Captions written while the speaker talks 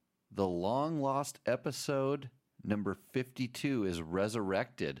The long-lost episode number 52 is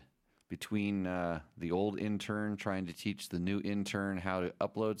resurrected between the old intern trying to teach the new intern how to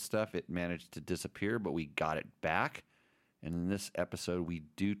upload stuff. It managed to disappear, but we got it back. And in this episode, we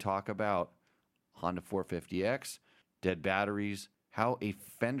do talk about Honda 450X, dead batteries, how a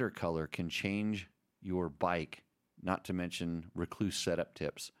fender color can change your bike, not to mention Recluse setup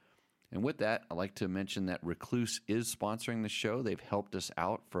tips. And with that, I'd like to mention that Recluse is sponsoring the show. They've helped us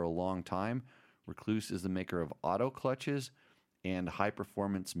out for a long time. Recluse is the maker of auto clutches and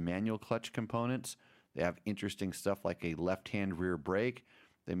high-performance manual clutch components. They have interesting stuff like a left-hand rear brake.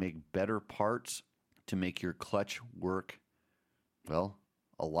 They make better parts to make your clutch work, well,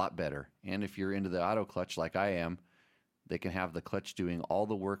 a lot better. And if you're into the auto clutch like I am, they can have the clutch doing all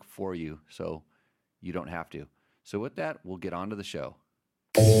the work for you, so you don't have to. So with that, we'll get on to the show.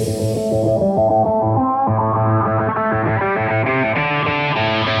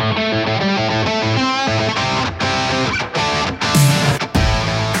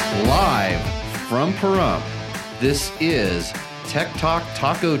 Live from Pahrump, this is Tech Talk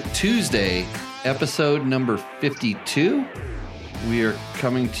Taco Tuesday, episode number 52. We are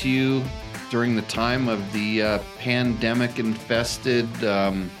coming to you during the time of the pandemic-infested.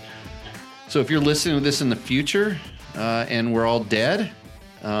 So if you're listening to this in the future and we're all dead,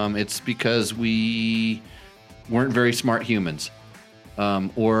 it's because we weren't very smart humans.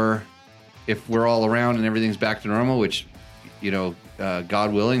 Or if we're all around and everything's back to normal, which,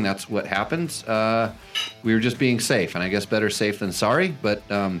 God willing, that's what happens. We were just being safe, and I guess better safe than sorry. But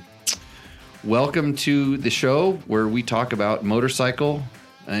welcome to the show where we talk about motorcycle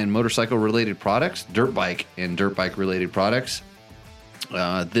and motorcycle-related products, dirt bike and dirt bike-related products.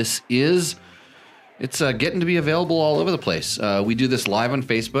 It's getting to be available all over the place. We do this live on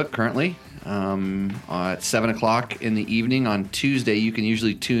Facebook currently at 7 o'clock in the evening on Tuesday. You can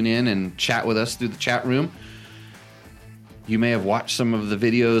usually tune in and chat with us through the chat room. You may have watched some of the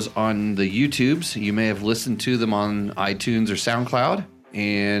videos on the YouTubes. You may have listened to them on iTunes or SoundCloud,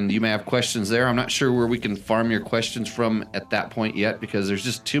 and you may have questions there. I'm not sure where we can farm your questions from at that point yet because there's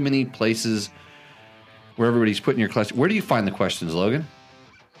just too many places where everybody's putting your questions. Where do you find the questions, Logan?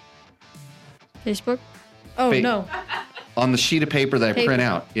 Facebook? Oh, no. On the sheet of paper that I print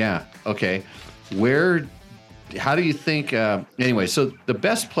out. Yeah. Okay. How do you think, anyway, so the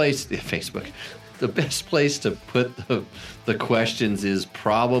best place, Facebook, the best place to put the questions is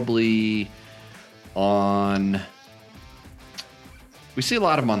probably on, we see a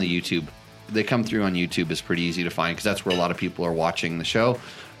lot of them on the YouTube. They come through on YouTube. It's pretty easy to find because that's where a lot of people are watching the show.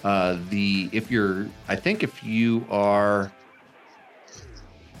 If you are,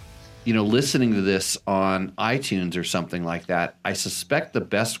 listening to this on iTunes or something like that, I suspect the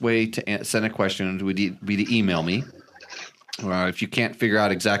best way to send a question would be to email me. If you can't figure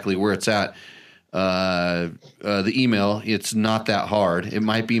out exactly where it's at, the email, it's not that hard. It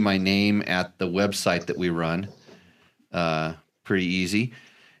might be my name at the website that we run. Pretty easy.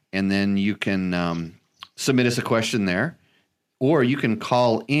 And then you can submit us a question there, or you can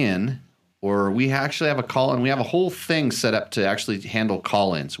call in. Or we actually have a call-in. We have a whole thing set up to actually handle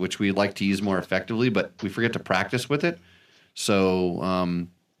call-ins, which we'd like to use more effectively, but we forget to practice with it. So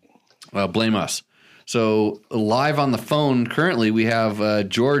blame us. So live on the phone currently, we have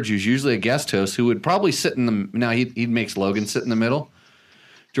George, who's usually a guest host, who would probably sit in the – now he makes Logan sit in the middle.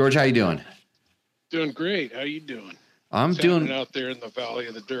 George, how you doing? Doing great. How you doing? I'm doing out there in the Valley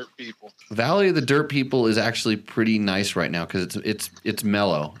of the Dirt People. Valley of the Dirt People is actually pretty nice right now because it's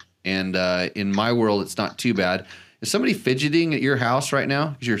mellow. And in my world, it's not too bad. Is somebody fidgeting at your house right now?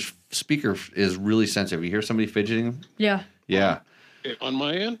 Because your speaker is really sensitive. You hear somebody fidgeting? Yeah. Yeah. On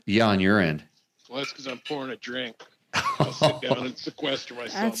my end? Yeah, on your end. Well, that's because I'm pouring a drink. I'll sit down and sequester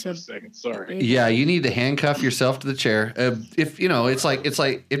myself for a second. Sorry. Yeah, you need to handcuff yourself to the chair. If it's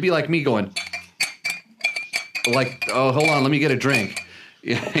like it'd be like me going, like, oh, hold on, let me get a drink.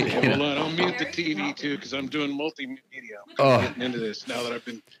 Hold on, I'll mute the TV too because I'm doing multimedia. I'm getting into this now that I've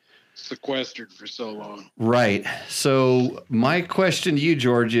been sequestered for so long. Right. So my question to you,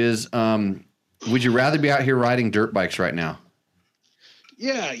 George, is would you rather be out here riding dirt bikes right now?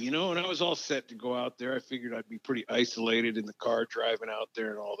 Yeah, and I was all set to go out there. I figured I'd be pretty isolated in the car driving out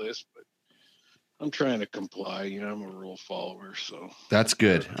there and all this, but I'm trying to comply. I'm a rule follower, so that's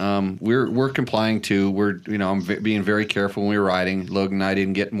good. We're complying too. I'm being very careful when we're riding. Logan and I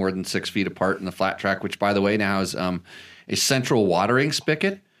didn't get more than 6 feet apart in the flat track, which, by the way, now is a central watering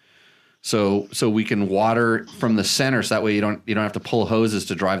spigot. So we can water from the center, so that way you don't have to pull hoses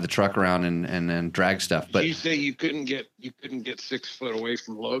to drive the truck around and drag stuff. But you say you couldn't get 6 foot away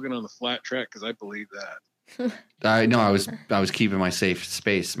from Logan on the flat track, because I believe that. I was keeping my safe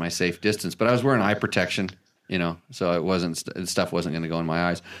space, my safe distance, but I was wearing eye protection, so stuff wasn't going to go in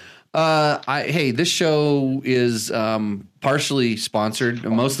my eyes. Hey, this show is partially sponsored,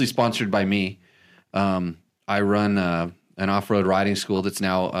 mostly sponsored by me. I run an off-road riding school that's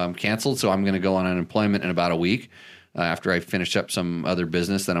now canceled, so I'm going to go on unemployment in about a week after I finish up some other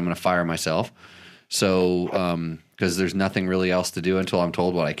business. Then I'm going to fire myself. So because there's nothing really else to do until I'm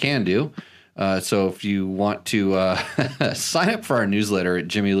told what I can do. So if you want to sign up for our newsletter at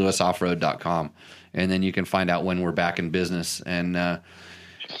jimmylewisoffroad.com, and then you can find out when we're back in business. And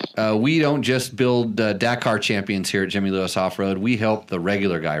we don't just build Dakar champions here at Jimmy Lewis Off-Road. We help the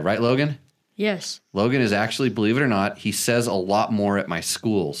regular guy. Right, Logan? Yes. Logan is actually, believe it or not, he says a lot more at my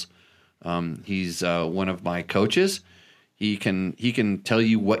schools. He's one of my coaches. He can tell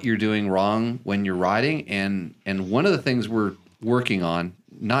you what you're doing wrong when you're riding. And one of the things we're working on,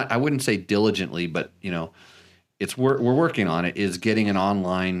 I wouldn't say diligently, but we're working on it, is getting an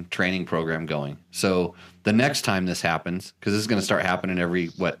online training program going. So the next time this happens, because this is going to start happening every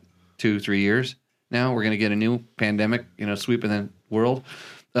 2-3 years now, we're going to get a new pandemic, sweeping the world.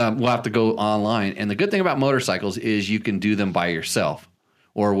 We'll have to go online. And the good thing about motorcycles is you can do them by yourself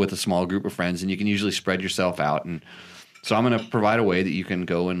or with a small group of friends, and you can usually spread yourself out. And so I'm going to provide a way that you can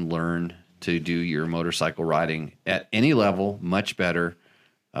go and learn to do your motorcycle riding at any level much better.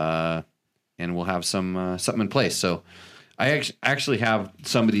 And we'll have something in place. So I actually have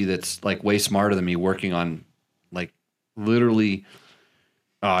somebody that's like way smarter than me working on literally.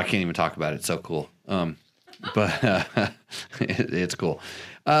 Oh, I can't even talk about it. It's so cool. But it's cool.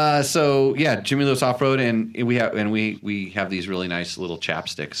 So yeah, Jimmy Lewis Off-Road, and we have these really nice little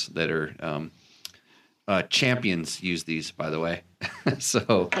chapsticks that are champions use these, by the way.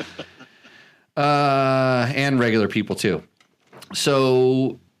 So and regular people too.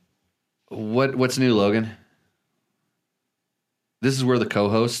 So what's new, Logan? This is where the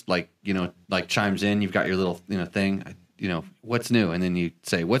co-host chimes in. You've got your little thing. What's new, and then you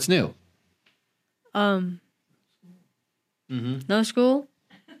say what's new. No school.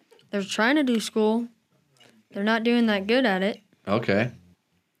 They're trying to do school. They're not doing that good at it. Okay.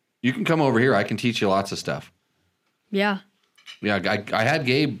 You can come over here. I can teach you lots of stuff. Yeah. Yeah, I had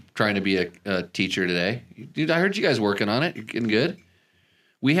Gabe trying to be a teacher today. Dude, I heard you guys working on it. You're getting good.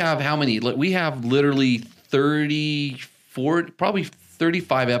 We have how many? We have literally 34, probably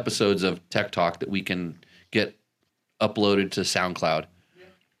 35 episodes of Tech Talk that we can get uploaded to SoundCloud.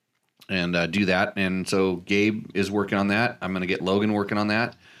 And do that. And so Gabe is working on that. I'm going to get Logan working on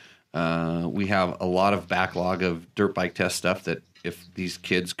that. We have a lot of backlog of dirt bike test stuff that if these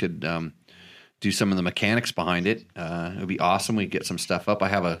kids could do some of the mechanics behind it, it would be awesome. We get some stuff up. I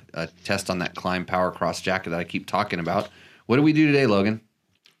have a test on that Climb Power Cross jacket that I keep talking about. What do we do today, Logan?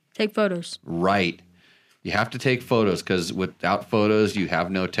 Take photos. Right. You have to take photos because without photos, you have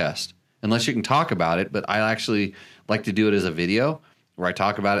no test. Unless you can talk about it. But I actually like to do it as a video, where I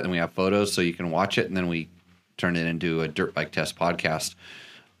talk about it and we have photos so you can watch it, and then we turn it into a dirt bike test podcast.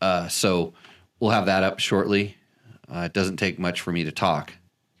 So we'll have that up shortly. It doesn't take much for me to talk,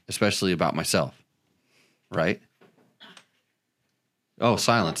 especially about myself, right? Oh,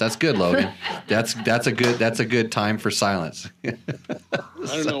 silence. That's good, Logan. That's a good time for silence. I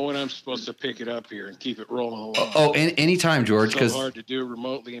don't know when I'm supposed to pick it up here and keep it rolling along. Oh, anytime, George. It's so hard to do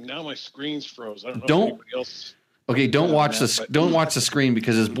remotely, and now my screen's froze. I don't know if anybody else. Okay, don't watch the screen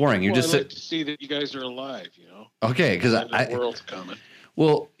because it's boring. You're just like to see that you guys are alive, Okay, because the world's coming.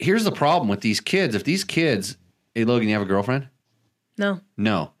 Well, here's the problem with these kids. If these kids, hey Logan, you have a girlfriend? No.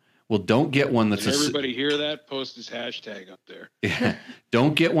 Well, don't get one that's everybody hear that? Post his hashtag up there. Yeah.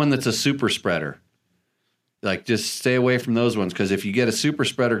 Don't get one that's a super spreader. Just stay away from those ones, because if you get a super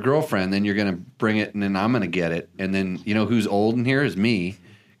spreader girlfriend, then you're going to bring it, and then I'm going to get it, and then who's old in here is me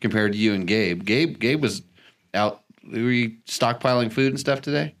compared to you and Gabe. Gabe was out. Were you stockpiling food and stuff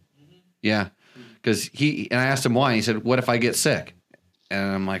today? Mm-hmm. Yeah, because I asked him why. And he said, "What if I get sick?"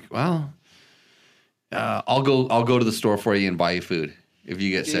 And I'm like, "Well, I'll go to the store for you and buy you food if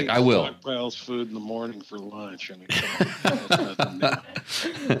you get sick. I will." Stockpiles food in the morning for lunch. I mean,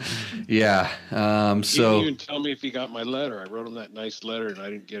 yeah. So you didn't even tell me if he got my letter. I wrote him that nice letter, and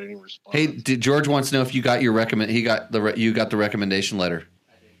I didn't get any response. Hey, George wants to know if you got your you got the recommendation letter.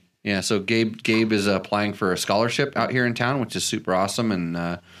 Yeah, so Gabe is applying for a scholarship out here in town, which is super awesome.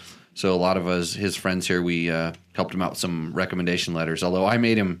 And so a lot of us, his friends here, we helped him out with some recommendation letters. Although I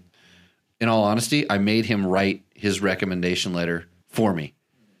made him, in all honesty, write his recommendation letter for me.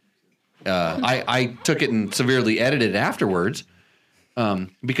 I took it and severely edited it afterwards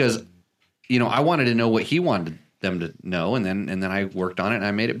because, I wanted to know what he wanted them to know. And then I worked on it and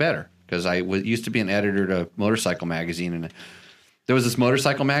I made it better because used to be an editor to Motorcycle Magazine, and there was this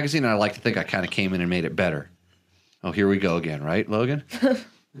motorcycle magazine, and I like to think I kind of came in and made it better. Oh, here we go again, right, Logan?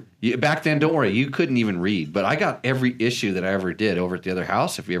 Back then, don't worry, you couldn't even read, but I got every issue that I ever did over at the other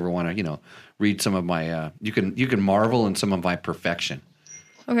house. If you ever want to, read some of my, you can marvel in some of my perfection.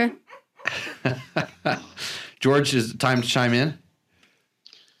 Okay. George, is it time to chime in?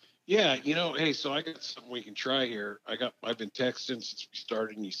 Yeah, hey, so I got something we can try here. I've been texting since we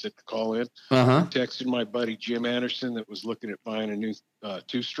started, and you said to call in. Uh-huh. Texted my buddy Jim Anderson that was looking at buying a new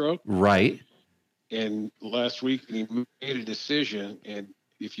two-stroke. Right. And last week he made a decision, and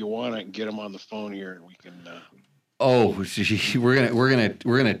if you want, I can get him on the phone here, and we can.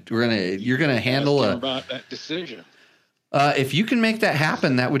 You're gonna handle about that decision. If you can make that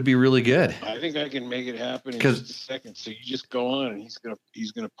happen, that would be really good. I think I can make it happen in just a second. So you just go on, and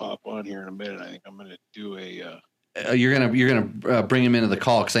he's gonna pop on here in a minute. I think I'm gonna do a. You're gonna bring him into the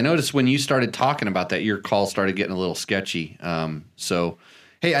call, because I noticed when you started talking about that, your call started getting a little sketchy. So,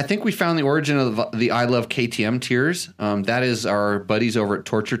 hey, I think we found the origin of the I Love KTM tiers. That is our buddies over at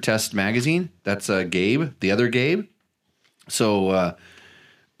Torture Test Magazine. That's Gabe, the other Gabe. So.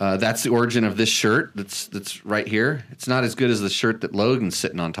 That's the origin of this shirt that's right here. It's not as good as the shirt that Logan's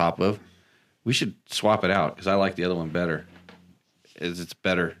sitting on top of. We should swap it out, because I like the other one better. It's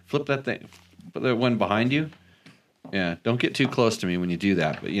better. Flip that thing. Put the one behind you. Yeah, don't get too close to me when you do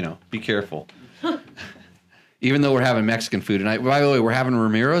that, but, be careful. Even though we're having Mexican food. And by the way, we're having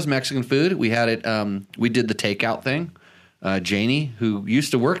Ramiro's Mexican food. We had it, we did the takeout thing. Janie, who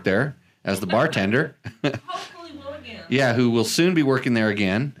used to work there as the bartender. Yeah, who will soon be working there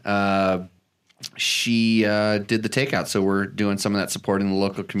again. She did the takeout, so we're doing some of that, supporting the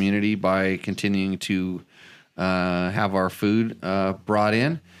local community by continuing to have our food brought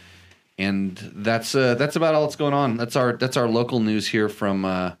in, and that's about all that's going on. That's our local news here from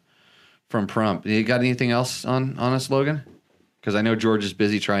Prump. You got anything else on us, Logan? Because I know George is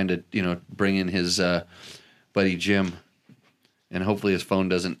busy trying to bring in his buddy Jim, and hopefully his phone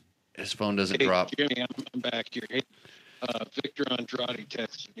doesn't drop. Jimmy, I'm back here. Hey, Victor Andrade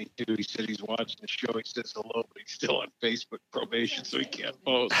texted me too. He said he's watching the show. He says hello, but he's still on Facebook probation, so he can't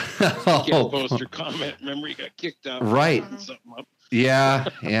post. He can't post or comment. Remember, he got kicked out. Right. Something up.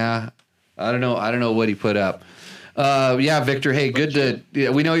 Yeah. I don't know what he put up. Yeah, Victor. Hey,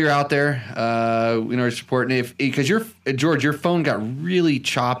 we know you're out there. We know you're supporting. Because George, your phone got really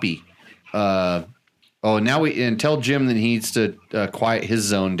choppy. Now tell Jim that he needs to quiet his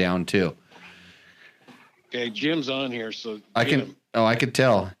zone down too. Okay, Jim's on here, so I could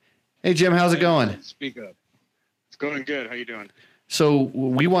tell. Hey, Jim, how's it going? Speak up. It's going good. How you doing? So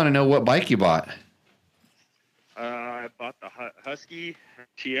we want to know what bike you bought. I bought the Husky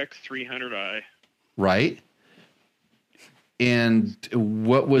TX 300i. Right. And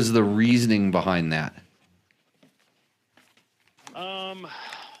what was the reasoning behind that?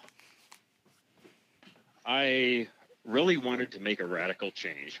 I really wanted to make a radical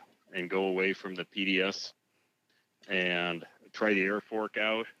change and go away from the PDS and try the air fork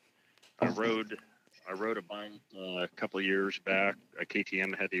out. I rode a bike a couple of years back. A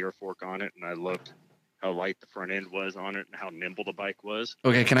KTM had the air fork on it, and I loved how light the front end was on it and how nimble the bike was.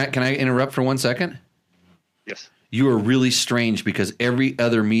 Okay, can I interrupt for 1 second? Yes. You are really strange, because every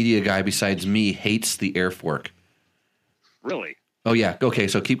other media guy besides me hates the air fork. Really? Oh yeah. Okay,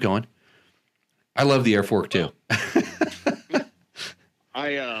 so keep going. I love the air fork too.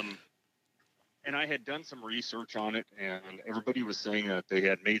 I had done some research on it, and everybody was saying that they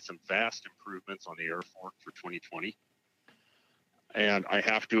had made some vast improvements on the air fork for 2020. And I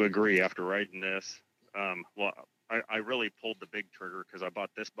have to agree, after riding this, I really pulled the big trigger, because I bought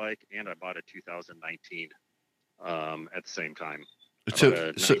this bike and I bought a 2019 at the same time.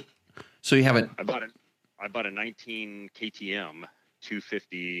 So you haven't. I bought a 19 KTM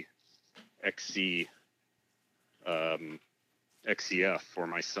 250 XC XCF for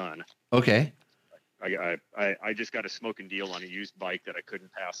my son. Okay. I just got a smoking deal on a used bike that I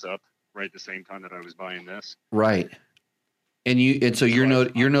couldn't pass up right at the same time that I was buying this. Right. And so you're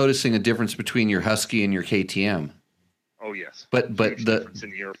noticing a difference between your Husky and your KTM. Oh yes. But difference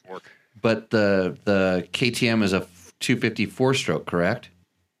in the air fork. But the KTM is a 250 4-stroke, correct?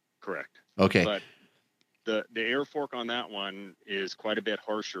 Correct. Okay. But the air fork on that one is quite a bit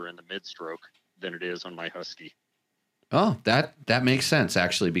harsher in the mid-stroke than it is on my Husky. Oh, that makes sense,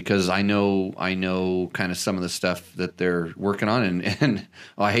 actually, because I know kind of some of the stuff that they're working on, and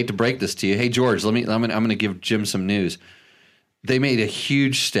I hate to break this to you. Hey, George, I'm going to give Jim some news. They made a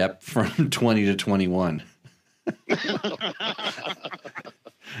huge step from 20 to 21.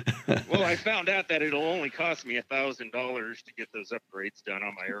 Well, I found out that it'll only cost me $1,000 to get those upgrades done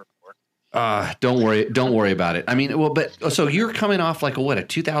on my air fork. Don't worry about it. I mean, well, but so you're coming off like a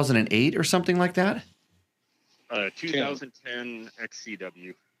 2008 or something like that? 2010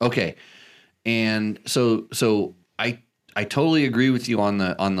 XCW. Okay. And so I totally agree with you on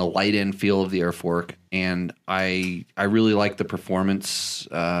the light end feel of the air fork, and I really like the performance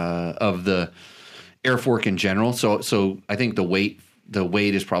of the air fork in general. So I think the weight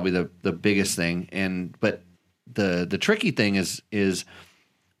is probably the biggest thing, but the tricky thing is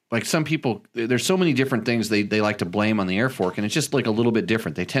like some people, there's so many different things they like to blame on the air fork, and it's just like a little bit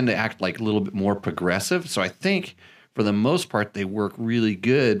different. They tend to act like a little bit more progressive. So I think for the most part they work really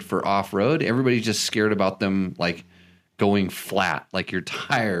good for off road. Everybody's just scared about them like going flat, like your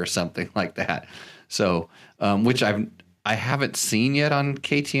tire or something like that. So, which I haven't seen yet on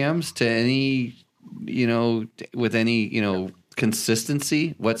KTMs to any, with any,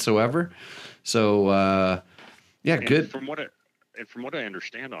 consistency whatsoever. So, yeah, and good. From what I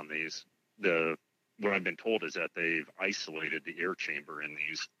understand on these, what I've been told is that they've isolated the air chamber in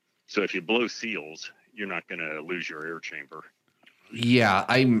these. So if you blow seals, you're not going to lose your air chamber. Yeah,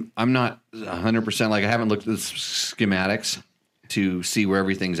 I'm not 100%. Like I haven't looked at the schematics to see where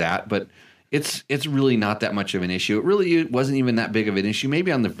everything's at, but it's really not that much of an issue. It wasn't even that big of an issue.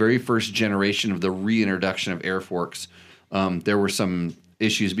 Maybe on the very first generation of the reintroduction of air forks, there were some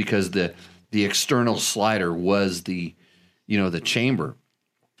issues because the external slider was the chamber.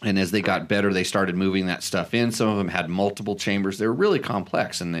 And as they got better, they started moving that stuff in. Some of them had multiple chambers. They were really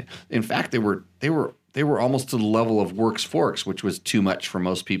complex, and in fact, they were almost to the level of Works forks, which was too much for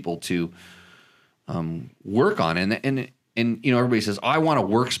most people to work on. And everybody says, "Oh, I want a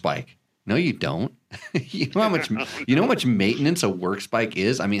Works bike." No, you don't. You know how much maintenance a Works bike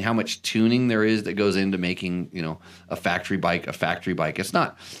is? I mean, how much tuning there is that goes into making, a factory bike a factory bike. It's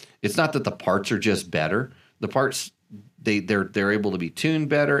not that the parts are just better. The parts they're able to be tuned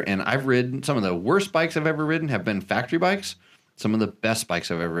better. And I've ridden some of the worst bikes I've ever ridden have been factory bikes. Some of the best bikes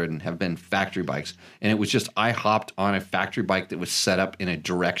I've ever ridden have been factory bikes. And it was just I hopped on a factory bike that was set up in a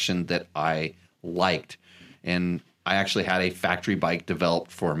direction that I liked. And I actually had a factory bike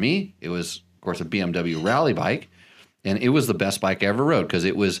developed for me. It was, of course, a BMW rally bike. And it was the best bike I ever rode because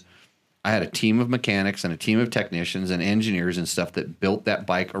I had a team of mechanics and a team of technicians and engineers and stuff that built that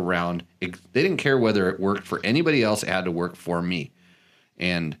bike around. They didn't care whether it worked for anybody else. It had to work for me.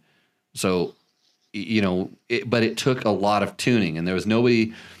 And so, but it took a lot of tuning, and there's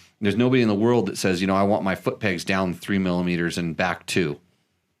nobody in the world that says, I want my foot pegs down 3 millimeters and back 2.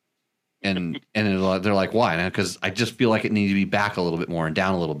 And they're like, why? Because I just feel like it needs to be back a little bit more and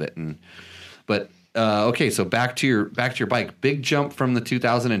down a little bit. Okay, so back to your bike. Big jump from the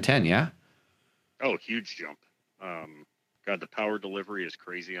 2010, yeah? Oh, huge jump. God, the power delivery is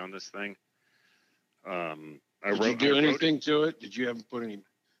crazy on this thing. Did you do anything to it? Did you have to put any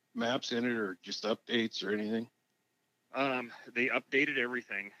maps in it or just updates or anything? They updated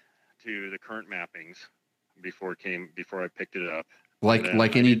everything to the current mappings before I picked it up.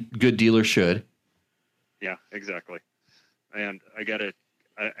 Like any good dealer should. Yeah, exactly. And I got it.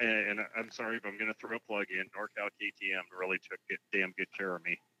 And I'm sorry if I'm going to throw a plug in. NorCal KTM really took damn good care of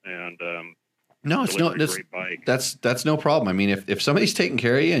me, and no, it's no, great bike. That's no problem. I mean, if somebody's taking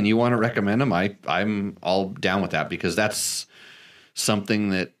care of you and you want to recommend them, I'm all down with that because that's something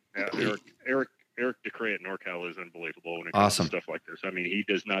that Eric DeCray at NorCal is unbelievable when it comes to stuff like this. I mean, he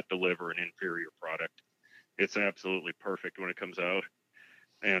does not deliver an inferior product. It's absolutely perfect when it comes out,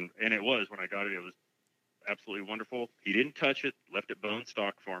 and it was when I got it. It was absolutely wonderful. He didn't touch it, left it bone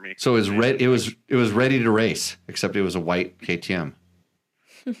stock for me. So it was ready to race, except it was a white KTM.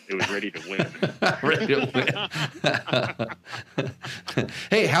 It was ready to win. Ready to win.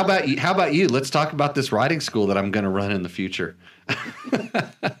 Hey, how about you? Let's talk about this riding school that I'm going to run in the future.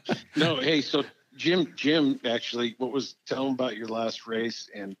 No, hey, so Jim, actually, tell him about your last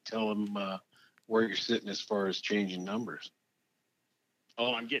race and tell him where you're sitting as far as changing numbers.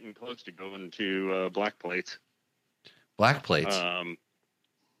 Oh, I'm getting close to going to black plates. Black plates.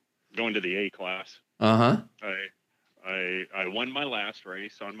 Going to the A class. Uh-huh. I won my last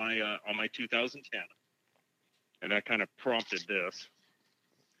race on my 2010, and that kind of prompted this.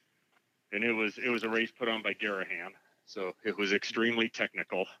 And it was a race put on by Garahan, so it was extremely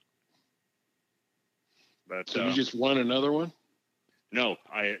technical. But so you just won another one? No,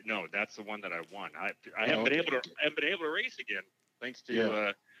 that's the one that I won. I haven't been able to race again. Thanks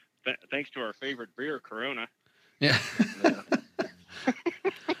to thanks to our favorite beer, Corona. Yeah.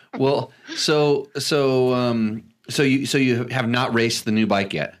 Well, so you have not raced the new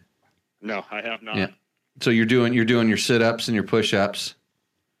bike yet? No, I have not. Yeah. So you're doing your sit-ups and your push-ups.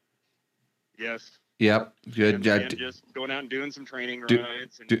 Yes. Yep. Good. And just going out and doing some training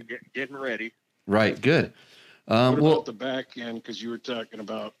rides and getting ready. Right. Good. What about the back end? Because you were talking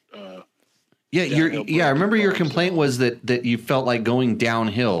about. I remember your complaint was that you felt like going down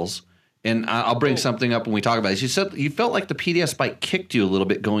hills, and I'll bring something up when we talk about this. You said you felt like the PDS bike kicked you a little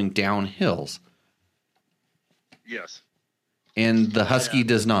bit going down hills. Yes. And the Husky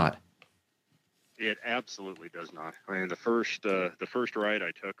does not. It absolutely does not. I mean, the first ride I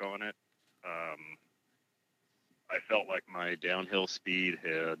took on it, I felt like my downhill speed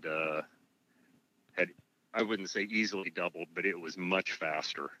had I wouldn't say easily doubled, but it was much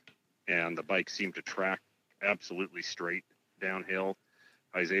faster, and the bike seemed to track absolutely straight downhill.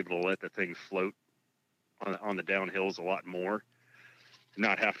 I was able to let the thing float on the downhills a lot more,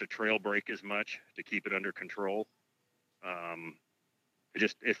 not have to trail brake as much to keep it under control.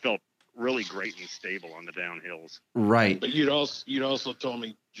 It felt really great and stable on the downhills. Right. But you'd also told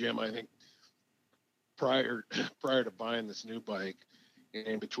me, Jim, I think prior to buying this new bike, and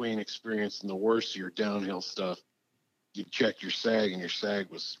in between experiencing the worst of your downhill stuff, you checked your sag, and your sag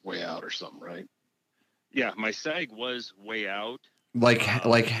was way out or something, right? Yeah, my sag was way out. Like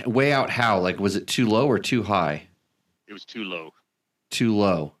way out how? Like, was it too low or too high? It was too low. Too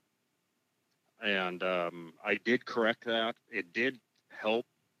low. And I did correct that. It did help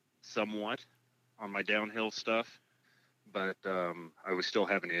somewhat on my downhill stuff, but I was still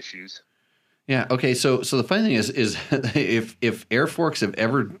having issues. Yeah. Okay. So the funny thing is if Air Forks have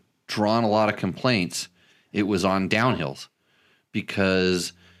ever drawn a lot of complaints, it was on downhills,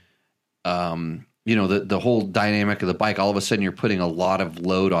 because the whole dynamic of the bike, all of a sudden you're putting a lot of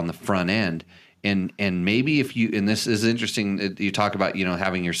load on the front end, and maybe if you, and this is interesting, you talk about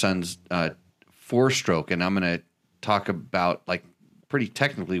having your son's 4-stroke, and I'm going to talk about like pretty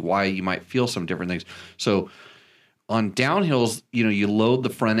technically why you might feel some different things. So on downhills, you load the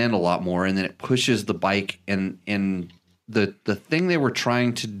front end a lot more, and then it pushes the bike. And the thing they were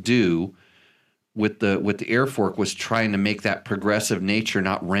trying to do with the Air Fork was trying to make that progressive nature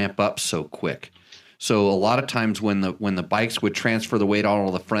not ramp up so quick. So a lot of times when the bikes would transfer the weight all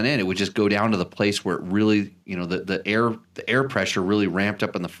on the front end, it would just go down to the place where it really, the air pressure really ramped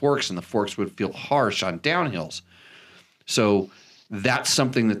up in the forks, and the forks would feel harsh on downhills. So that's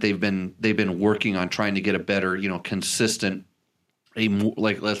something that they've been working on, trying to get a better, consistent,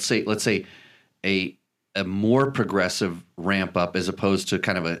 let's say a more progressive ramp up as opposed to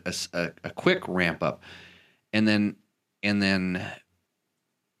kind of a quick ramp up. And then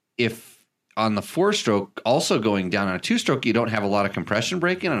if on the 4-stroke, also going down on a 2-stroke, you don't have a lot of compression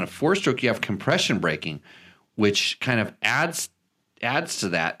braking. On a 4-stroke, you have compression braking, which kind of adds to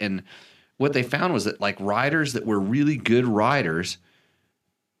that. And what they found was that like riders that were really good riders,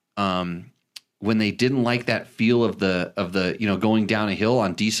 when they didn't like that feel of the going down a hill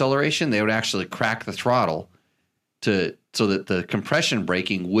on deceleration, they would actually crack the throttle so that the compression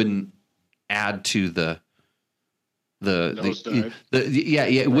braking wouldn't add to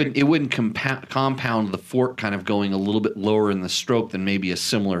it wouldn't compound the fork kind of going a little bit lower in the stroke than maybe a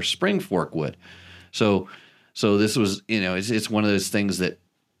similar spring fork would. So this was, it's one of those things that,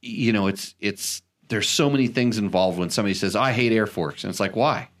 it's there's so many things involved when somebody says, I hate Air Forks. And it's like,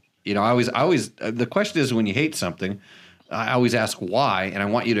 why? I always, the question is when you hate something, I always ask why, and I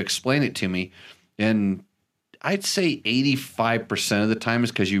want you to explain it to me. And I'd say 85% of the time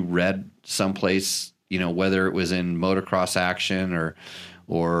is because you read someplace, whether it was in Motocross Action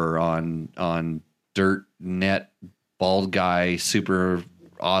or on Dirt Net, Bald Guy, Super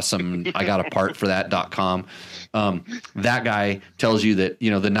Awesome, I got a part for that.com. That guy tells you that,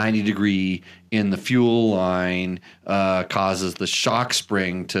 the 90 degree in the fuel line causes the shock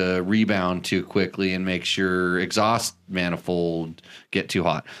spring to rebound too quickly and makes your exhaust manifold get too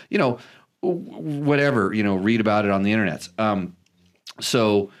hot. Whatever, read about it on the internet.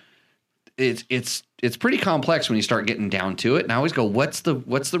 So it's pretty complex when you start getting down to it. And I always go, what's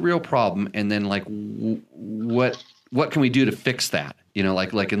the real problem? And then like, what can we do to fix that?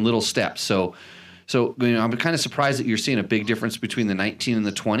 Like in little steps. So I'm kind of surprised that you're seeing a big difference between the 19 and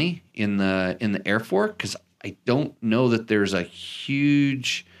the 20 in the Air Fork, because I don't know that there's a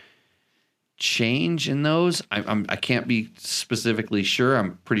huge change in those. I can't be specifically sure.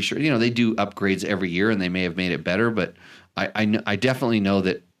 I'm pretty sure they do upgrades every year, and they may have made it better. But I definitely know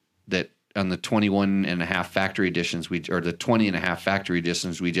that on the 21 and a half factory editions or the 20 and a half factory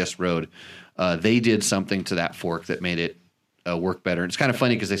editions we just rode, they did something to that fork that made it work better. And it's kind of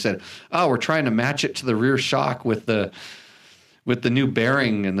funny because they said, "Oh, we're trying to match it to the rear shock with the new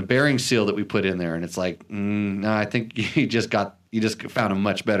bearing and the bearing seal that we put in there." And it's like, no, I think you just found a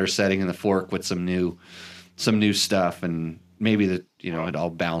much better setting in the fork with some new stuff, and maybe that it all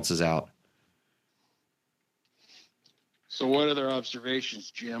balances out. So what other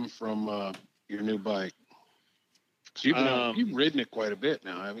observations, Jim, from your new bike? So you've ridden it quite a bit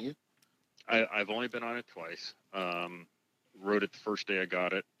now, haven't you? I've only been on it twice. Rode it the first day I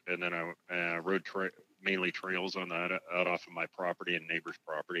got it, and then I rode mainly trails on that out off of my property and neighbor's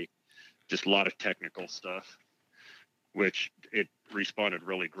property. Just a lot of technical stuff, which it responded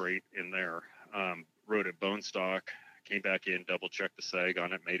really great in there. Rode it bone stock, came back in, double checked the sag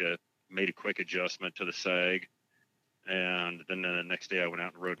on it, made a quick adjustment to the sag, and then the next day I went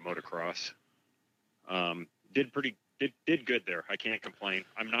out and rode motocross. Did good there. I can't complain.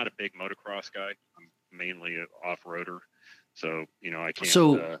 I'm not a big motocross guy. I'm mainly an off-roader. So, I can't.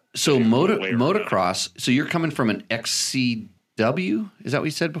 So motocross. So you're coming from an XCW? Is that what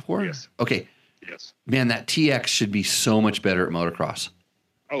you said before? Yes. Okay. Yes. Man, that TX should be so much better at motocross.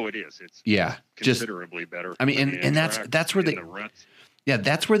 Oh, it is. It's considerably better. I mean, and that's where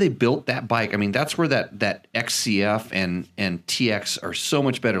that's where they built that bike. I mean, that's where that XCF and TX are so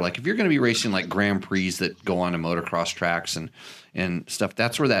much better. Like if you're going to be racing like Grand Prix that go on to motocross tracks and stuff,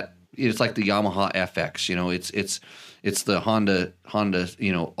 that's where it's like the Yamaha FX. It's the Honda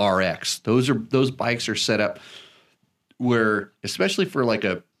RX. Those bikes are set up where, especially for like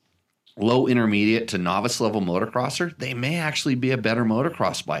a low intermediate to novice level motocrosser, they may actually be a better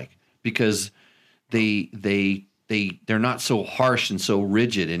motocross bike because they're not so harsh and so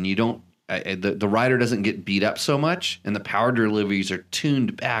rigid, and you don't the rider doesn't get beat up so much, and the power deliveries are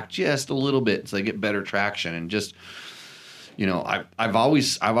tuned back just a little bit so they get better traction. And just I've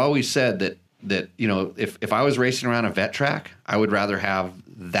always said that if I was racing around a vet track, I would rather have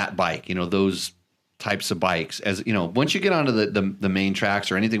that bike, those types of bikes. As once you get onto the main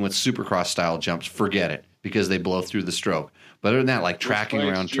tracks or anything with supercross style jumps, forget it, because they blow through the stroke. But other than that, like tracking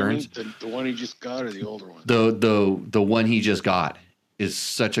around turns, the one he just got or the older one? The one he just got is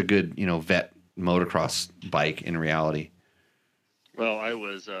such a good vet motocross bike in reality. Well, I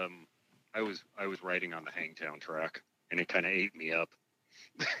was riding on the Hangtown track, and it kind of ate me up.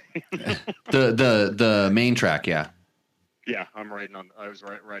 the main track, yeah. Yeah, I was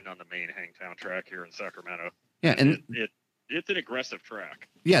riding on the main Hangtown track here in Sacramento. Yeah, and it's an aggressive track.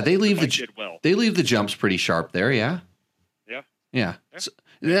 Yeah, they leave the jumps pretty sharp there. Yeah. Yeah. So,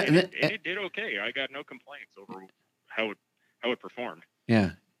 it did okay. I got no complaints over how it performed.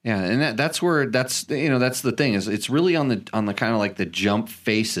 Yeah. Yeah, and that's the thing is it's really on the kind of like the jump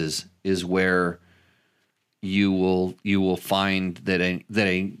faces is where you will find that a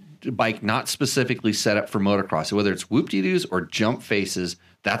bike not specifically set up for motocross, whether it's whoop-de-doos or jump faces,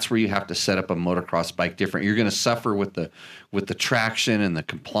 that's where you have to set up a motocross bike different. You're going to suffer with the traction and the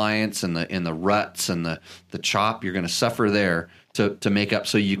compliance and the ruts and the chop. You're going to suffer there to make up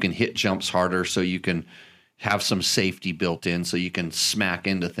so you can hit jumps harder, so you can have some safety built in, so you can smack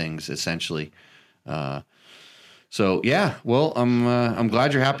into things essentially. So yeah, well, I'm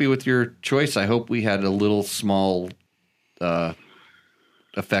glad you're happy with your choice. I hope we had a little small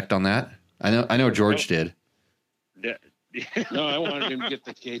effect on that. I know George did. No, I wanted him to get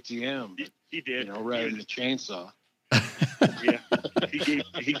the KTM. He did. Rather than the chainsaw. Yeah,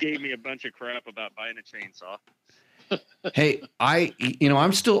 he gave me a bunch of crap about buying a chainsaw. Hey,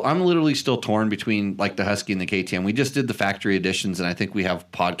 I'm literally still torn between like the Husky and the KTM. We just did the factory editions, and I think we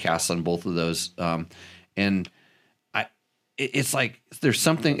have podcasts on both of those. And it's like there's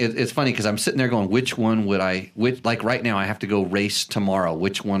something. It's funny because I'm sitting there going, which one would like right now I have to go race tomorrow.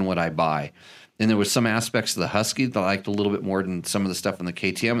 Which one would I buy? And there was some aspects of the Husky that I liked a little bit more than some of the stuff in the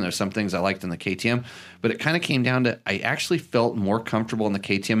KTM, and there's some things I liked in the KTM. But it kind of came down to I actually felt more comfortable in the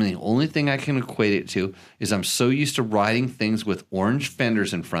KTM, and the only thing I can equate it to is I'm so used to riding things with orange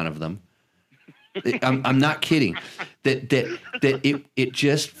fenders in front of them. I'm not kidding. That it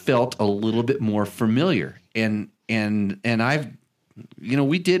just felt a little bit more familiar, and I've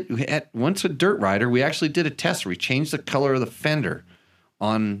we did once a dirt rider. We actually did a test where we changed the color of the fender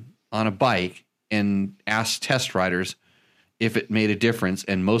on a bike and asked test riders if it made a difference,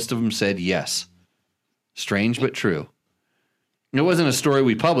 and most of them said yes. Strange but true. It wasn't a story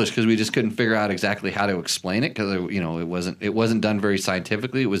we published because we just couldn't figure out exactly how to explain it, because it wasn't done very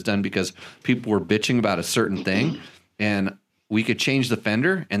scientifically. It was done because people were bitching about a certain thing, and we could change the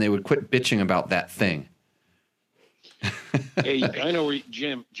fender, and they would quit bitching about that thing. Hey, I know where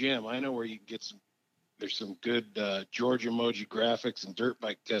Jim. I know where you can get some. There's some good George Emoji graphics and dirt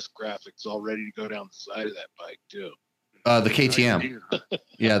bike test graphics all ready to go down the side of that bike too. The KTM,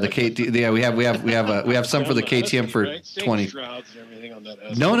 yeah, the KT, yeah, we have some for the KTM for right? 20. Shrouds and everything on that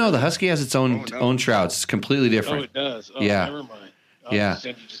Husky. No, the Husky has its own shrouds. It's completely different. Oh, it does. Oh, yeah, never mind. I'll yeah.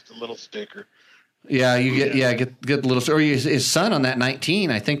 send you just a little sticker. Yeah, you get the little. Or his son on that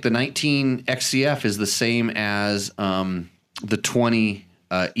 19. I think the 19 XCF is the same as the 20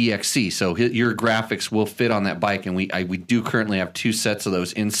 EXC. So your graphics will fit on that bike, and we do currently have 2 sets of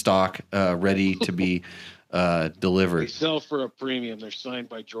those in stock, ready to be delivered. They sell for a premium. They're signed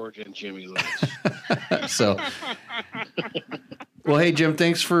by Georgia and Jimmy Lewis. So, well, hey Jim,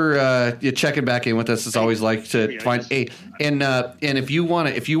 thanks for checking back in with us. It's always like to find and if you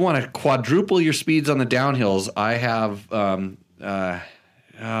want to quadruple your speeds on the downhills, I have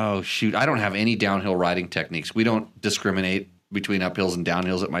oh shoot, I don't have any downhill riding techniques. We don't discriminate between uphills and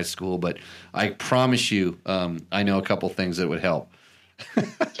downhills at my school, but I promise you, I know a couple things that would help.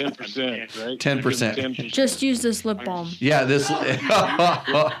 10%, right? 10%. Just use this lip balm. Yeah, this.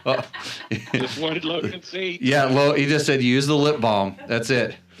 Just what did Logan say? Yeah, he just said use the lip balm. That's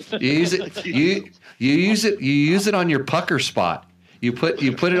it. You use it. You use it on your pucker spot. You put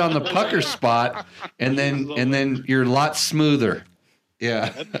it on the pucker spot, and then you're a lot smoother. Yeah,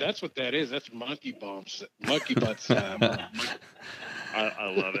 that's what that is. That's monkey bombs, monkey butts.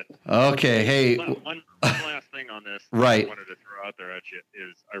 I love it. Okay, hey. One last thing on this. Right. I wanted to throw out there at you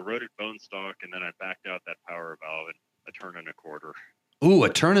is I rode it bone stock and then I backed out that power valve and a turn and a quarter. Ooh, a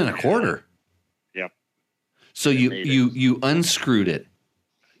turn and a quarter. Yep. So you unscrewed it.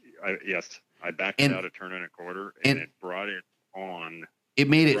 Yes, I backed it out a turn and a quarter, and it brought it on. It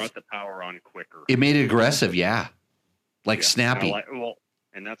brought the power on quicker. It made it aggressive, yeah, snappy.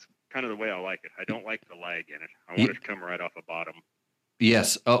 And that's kind of the way I like it. I don't like the lag in it. I want it to come right off the bottom.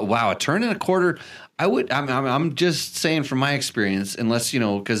 Yes. Oh, wow. A turn and a quarter. I'm just saying from my experience, unless,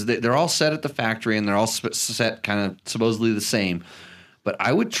 because they're all set at the factory and they're all set kind of supposedly the same. But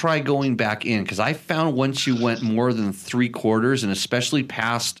I would try going back in, because I found once you went more than 3/4 and especially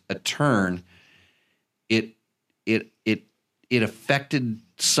past a turn, it affected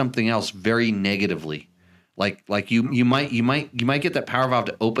something else very negatively. Like you might get that power valve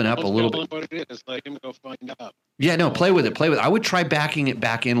to open up a little bit. What it is, let him go find out. Yeah, no, play with it. I would try backing it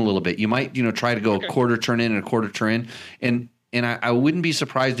back in a little bit. You might, try to go a quarter turn in and a quarter turn in, and I wouldn't be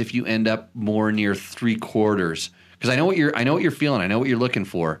surprised if you end up more near 3/4, because I know what you're feeling. I know what you're looking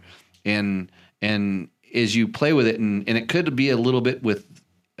for, and as you play with it, and it could be a little bit with.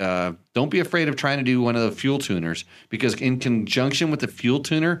 Don't be afraid of trying to do one of the fuel tuners, because in conjunction with the fuel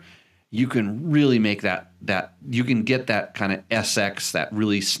tuner, you can really make that you can get that kind of SX, that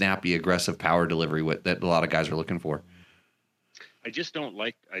really snappy, aggressive power delivery that a lot of guys are looking for. I don't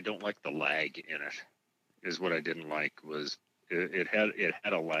like the lag in it. Is what I didn't like was it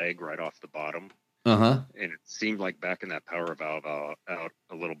had a lag right off the bottom. And it seemed like backing that power valve out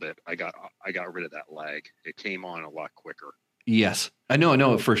a little bit, I got rid of that lag. It came on a lot quicker. Yes, I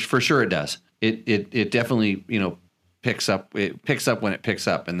know for sure it does. It definitely picks up. It picks up when it picks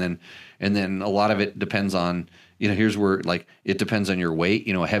up, and then a lot of it depends on here's where it depends on your weight.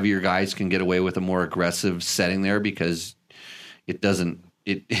 Heavier guys can get away with a more aggressive setting there because it doesn't.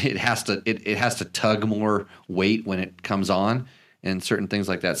 It has to tug more weight when it comes on, and certain things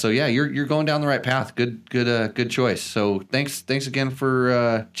like that. So yeah, you're going down the right path. Good choice. So thanks again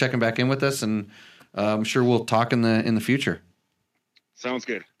for checking back in with us, and I'm sure we'll talk in the future. Sounds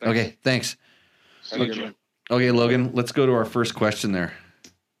good. Thanks. Okay, thanks. Okay, Logan, let's go to our first question there.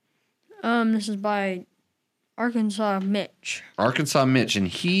 This is by Arkansas Mitch. And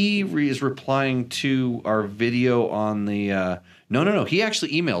he is replying to our video on the. No. He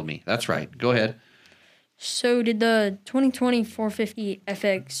actually emailed me. That's right. Go ahead. So did the 2020 450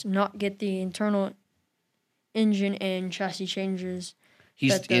 FX not get the internal engine and chassis changes?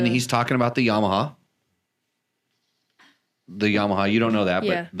 He's talking about the Yamaha. The Yamaha, you don't know that,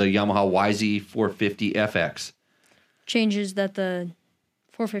 yeah. But the Yamaha YZ450 FX. Changes that the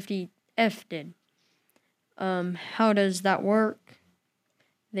 450F did. How does that work?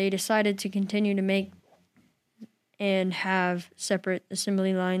 They decided to continue to make and have separate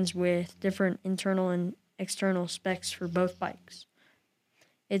assembly lines with different internal and external specs for both bikes.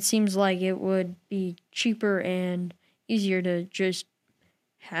 It seems like it would be cheaper and easier to just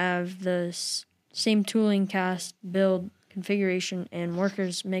have the same tooling, cast, build, configuration, and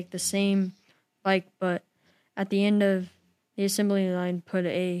workers make the same bike, but at the end of the assembly line put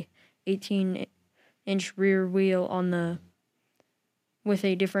a 18-inch rear wheel on with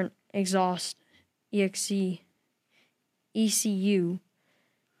a different exhaust, ECU,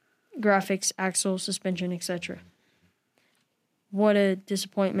 graphics, axle, suspension, etc. What a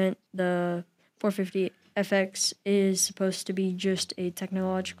disappointment. The 450 FX is supposed to be just a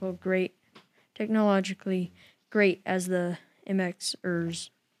technologically great as the MXers.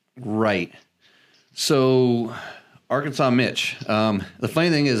 Right. So Arkansas Mitch. The funny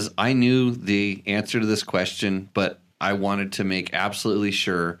thing is, I knew the answer to this question, but I wanted to make absolutely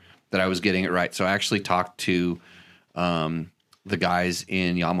sure that I was getting it right. So I actually talked to the guys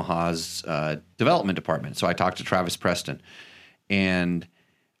in Yamaha's development department. So I talked to Travis Preston, and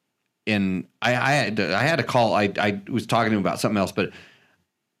I had a call. I was talking to him about something else, but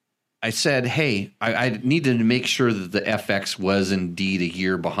I said, hey, I needed to make sure that the FX was indeed a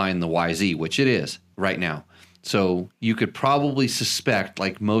year behind the YZ, which it is right now. So you could probably suspect,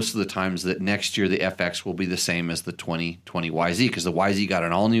 like most of the times, that next year the FX will be the same as the 2020 YZ, because the YZ got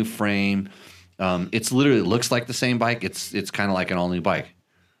an all new frame. It's literally, it looks like the same bike. It's kind of like an all new bike,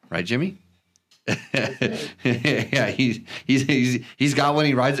 right, Jimmy? Yeah, he's got one.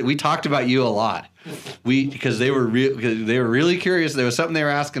 He rides it. We talked about you a lot. Because they were really curious. There was something they were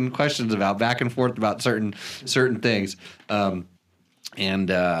asking questions about, back and forth about certain things.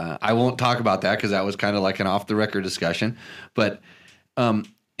 And I won't talk about that because that was kind of like an off the record discussion. But and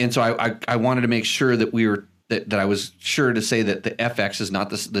so I wanted to make sure that we were that I was sure to say that the FX is not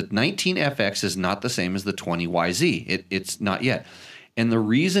the 19 FX is not the same as the 20 YZ. It's not yet. And the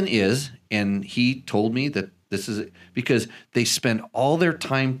reason is, and he told me that this is because they spend all their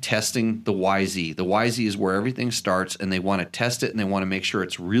time testing the YZ. The YZ is where everything starts, and they want to test it, and they want to make sure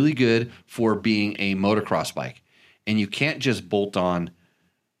it's really good for being a motocross bike. And you can't just bolt on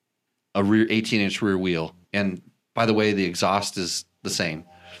a rear 18-inch rear wheel. And by the way, the exhaust is the same,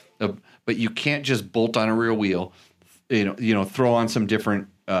 but you can't just bolt on a rear wheel. Throw on some different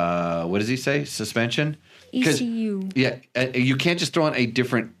what does he say? Suspension. ECU. Yeah, you can't just throw on a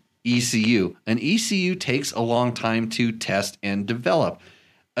different ECU. An ECU takes a long time to test and develop.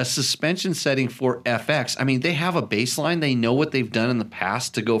 A suspension setting for FX, I mean, they have a baseline. They know what they've done in the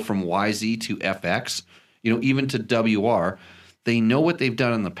past to go from YZ to FX, even to WR. They know what they've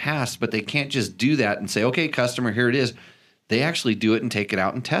done in the past, but they can't just do that and say, okay, customer, here it is. They actually do it and take it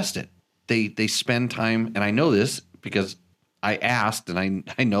out and test it. They spend time, and I know this because I asked, and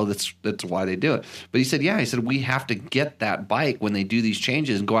I know that's why they do it. But he said, he said, we have to get that bike when they do these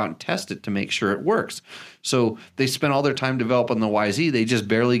changes and go out and test it to make sure it works. So they spend all their time developing the YZ. They just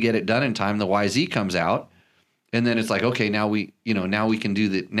barely get it done in time. The YZ comes out, and then it's like, okay, now we can do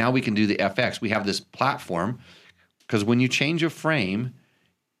the FX. We have this platform, because when you change a frame,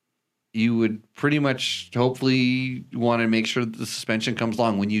 you would pretty much hopefully want to make sure that the suspension comes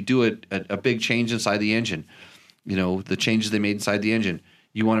along. When you do a big change inside the engine, the changes they made inside the engine,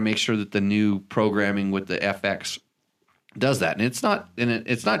 you want to make sure that the new programming with the FX does that. And it's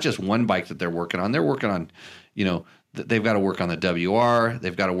not just one bike that they're working on. They're working on, they've got to work on the WR.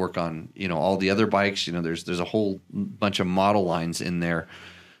 They've got to work on, all the other bikes. There's a whole bunch of model lines in there.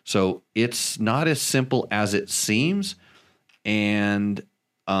 So it's not as simple as it seems. And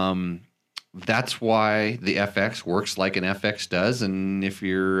that's why the FX works like an FX does. And if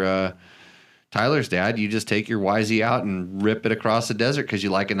you're Tyler's dad, you just take your YZ out and rip it across the desert because you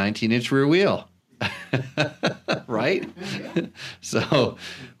like a 19-inch rear wheel. Right? So,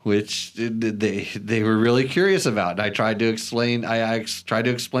 which they were really curious about. And I tried to explain. I tried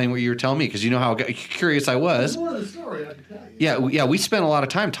to explain what you were telling me, because you know how curious I was. More of the story, I can tell you. Yeah. We spent a lot of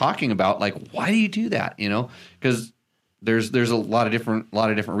time talking about, like, why do you do that? Because there's a lot of different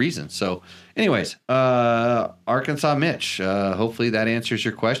reasons. So, anyways, Arkansas Mitch. Hopefully that answers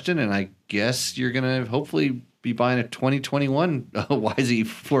your question, and I guess you're gonna hopefully be buying a 2021 YZ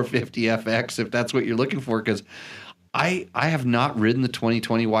 450 FX if that's what you're looking for. Because I have not ridden the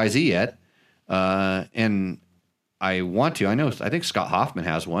 2020 YZ yet, and I want to. I think Scott Hoffman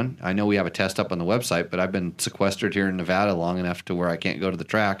has one. I know we have a test up on the website, but I've been sequestered here in Nevada long enough to where I can't go to the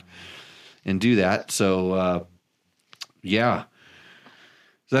track and do that. So. Yeah.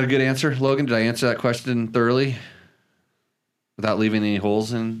 Is that a good answer, Logan? Did I answer that question thoroughly without leaving any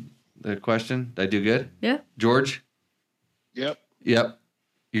holes in the question? Did I do good? Yeah. George? Yep.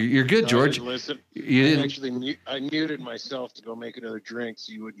 You're good, George. Listen, You didn't actually. I muted myself to go make another drink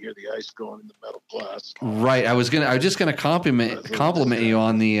so you wouldn't hear the ice going in the metal glass. Right. I was just gonna compliment you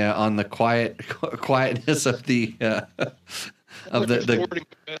on the quietness of the of the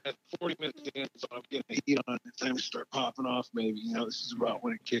 40 minutes in, so I'm getting the heat on. It's time to start popping off. Maybe this is about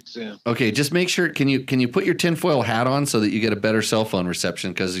when it kicks in. Okay, just make sure. Can you put your tinfoil hat on so that you get a better cell phone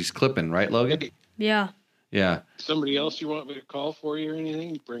reception, because he's clipping, right, Logan? Yeah. Yeah. Somebody else you want me to call for you or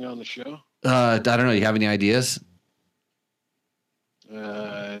anything? Bring on the show? I don't know. You have any ideas?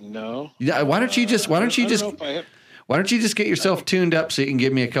 No. Yeah. Why don't you just? Why don't you just get yourself tuned up so you can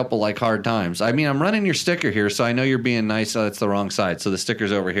give me a couple like hard times? I mean, I'm running your sticker here, so I know you're being nice. Oh, it's the wrong side, so the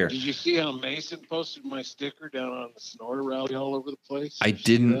sticker's over here. Did you see how Mason posted my sticker down on the Sonora rally all over the place? I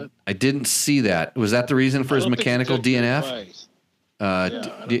didn't see that. Was that the reason for his mechanical DNF? I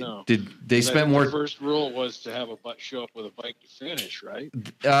don't know. Did they spend more? The first rule was to have a show up with a bike to finish, right?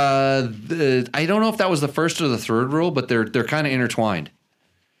 I don't know if that was the first or the third rule, but they're kind of intertwined.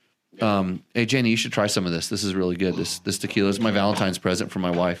 Hey Jenny, you should try some of this. This is really good. This tequila is my Valentine's present for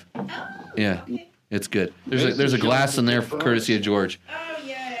my wife. Yeah, it's good. There's a glass in there, courtesy of George. Oh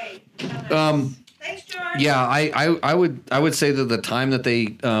yay! Thanks, George. Yeah, I would say that the time that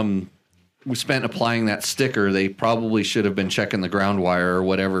they we spent applying that sticker, they probably should have been checking the ground wire or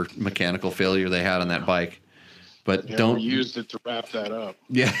whatever mechanical failure they had on that bike. But don't use it to wrap that up.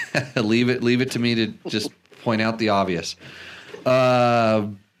 Yeah, leave it to me to just point out the obvious.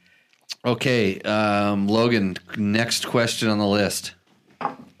 Okay, Logan, next question on the list.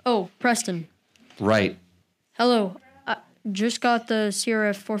 Oh, Preston. Right. Hello. I just got the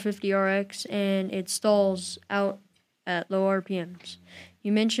CRF 450 RX and it stalls out at low RPMs.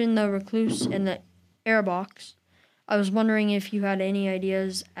 You mentioned the Recluse and the Airbox. I was wondering if you had any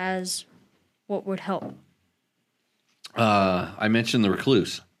ideas as what would help. I mentioned the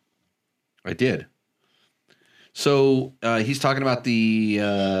Recluse. I did. So he's talking about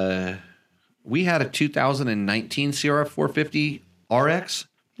the... we had a 2019 CRF 450 RX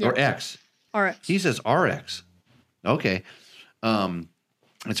or X? RX. He says RX. Okay.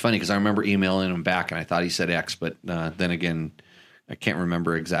 It's funny because I remember emailing him back and I thought he said X, but then again, I can't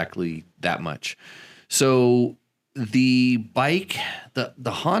remember exactly that much. So the bike,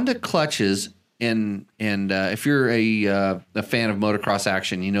 the Honda clutches, and if you're a fan of motocross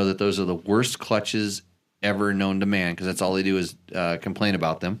action, you know that those are the worst clutches ever known to man because that's all they do is complain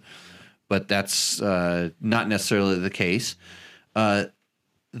about them. But that's not necessarily the case. The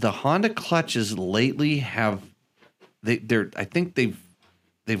Honda clutches lately have I think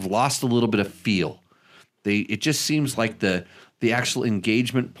they've lost a little bit of feel. It just seems like the actual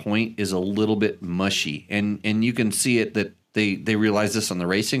engagement point is a little bit mushy, and you can see it that they realize this on the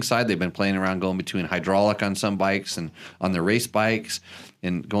racing side. They've been playing around going between hydraulic on some bikes and on their race bikes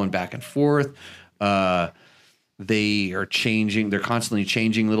and going back and forth. They are changing. They're constantly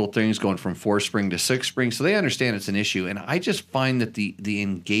changing little things, going from 4-spring to 6-spring. So they understand it's an issue. And I just find that the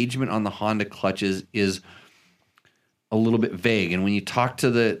engagement on the Honda clutches is a little bit vague. And when you talk to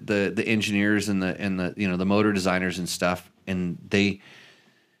the engineers and the motor designers and stuff, and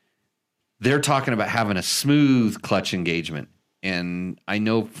they're talking about having a smooth clutch engagement. And I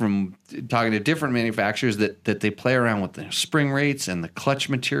know from talking to different manufacturers that they play around with the spring rates and the clutch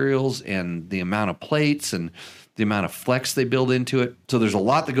materials and the amount of plates and the amount of flex they build into it. So there's a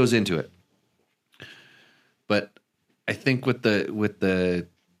lot that goes into it. But I think with the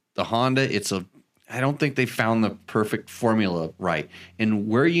Honda, I don't think they found the perfect formula right. And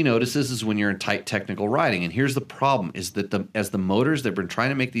where you notice this is when you're in tight technical riding. And here's the problem is that as the motors, they've been trying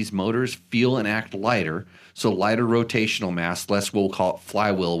to make these motors feel and act lighter. So lighter rotational mass, less, we'll call it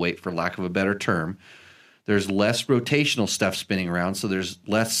flywheel weight for lack of a better term. There's less rotational stuff spinning around. So there's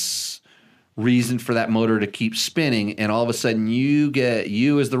less reason for that motor to keep spinning. And all of a sudden you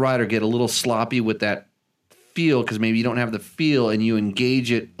as the rider get a little sloppy with that feel because maybe you don't have the feel and you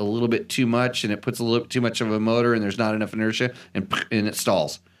engage it a little bit too much and it puts a little bit too much of a motor and there's not enough inertia and it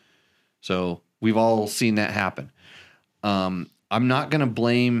stalls. So we've all seen that happen. I'm not going to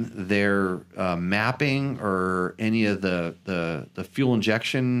blame their mapping or any of the fuel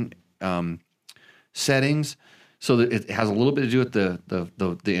injection settings. So that it has a little bit to do with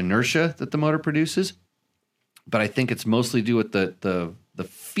the inertia that the motor produces, but I think it's mostly due with the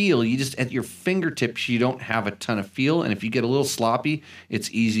feel. You just at your fingertips, you don't have a ton of feel, and if you get a little sloppy, it's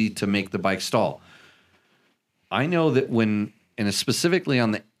easy to make the bike stall. I know that and specifically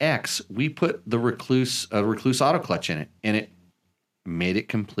on the X, we put the Recluse auto clutch in it, and it made it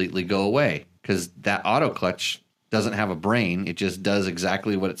completely go away because that auto clutch doesn't have a brain. It just does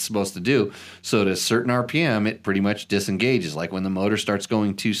exactly what it's supposed to do. So at a certain RPM, it pretty much disengages, like when the motor starts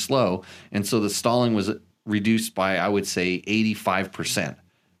going too slow. And so the stalling was reduced by, I would say, 85%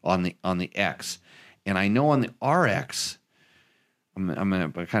 on the X. And I know on the RX, I'm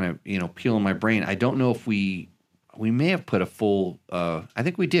going to kind of, peeling my brain. I don't know if we may have put a full, I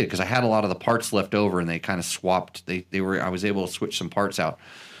think we did because I had a lot of the parts left over and they kind of swapped. I was able to switch some parts out.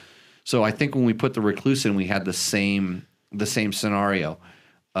 So I think when we put the Recluse in, we had the same scenario.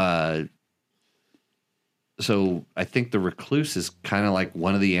 So I think the Recluse is kind of like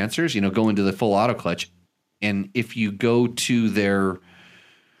one of the answers, go into the full auto clutch. And if you go to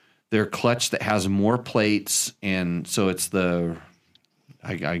their clutch that has more plates, and so it's the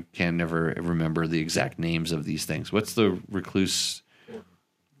I can never remember the exact names of these things. What's the Recluse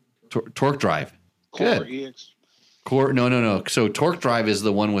torque drive? Good. Core. No. So torque drive is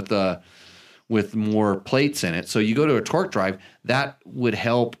the one with more plates in it. So you go to a torque drive, that would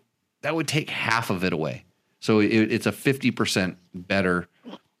help. That would take half of it away. So it's a 50% better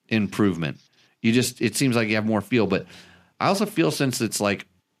improvement. It seems like you have more feel, but I also feel since it's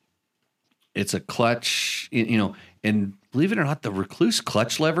a clutch, and believe it or not, the Recluse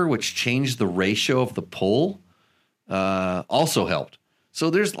clutch lever, which changed the ratio of the pull, also helped. So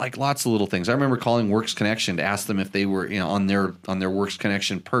there's lots of little things. I remember calling Works Connection to ask them if they were on their Works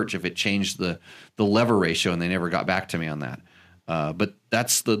Connection perch, if it changed the lever ratio, and they never got back to me on that. But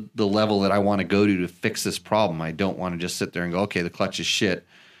that's the level that I want to go to fix this problem. I don't want to just sit there and go, okay, the clutch is shit.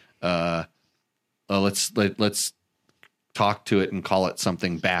 Let's talk to it and call it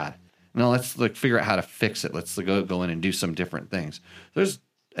something bad. No, let's figure out how to fix it. Let's go in and do some different things.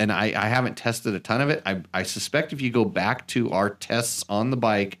 I haven't tested a ton of it. I suspect if you go back to our tests on the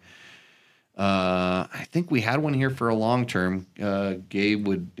bike, I think we had one here for a long term. Gabe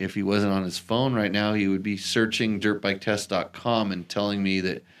would, if he wasn't on his phone right now, he would be searching dirtbiketest.com and telling me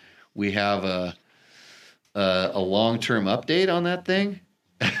that we have a long term update on that thing.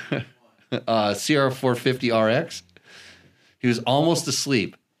 CR450RX. He was almost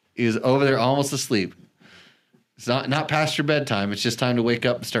asleep. He was over there almost asleep. It's not past your bedtime. It's just time to wake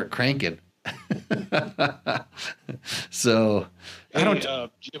up and start cranking. So, hey, I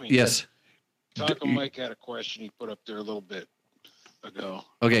don't. Jimmy. Yes. Taco Mike had a question he put up there a little bit ago.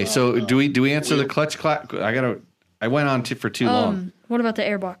 Okay, so do we answer the clutch? I went on for too long. What about the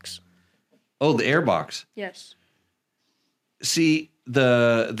airbox? Oh, the airbox. Yes. See,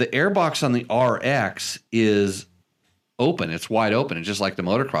 the airbox on the RX is open. It's wide open. It's just like the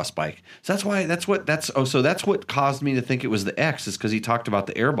motocross bike. So that's what caused me to think it was the X, is because he talked about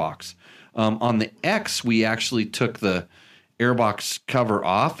the airbox. On the X, we actually took the airbox cover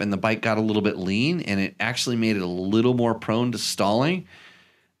off, and the bike got a little bit lean, and it actually made it a little more prone to stalling.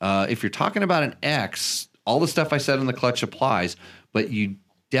 If you're talking about an X, all the stuff I said on the clutch applies, but you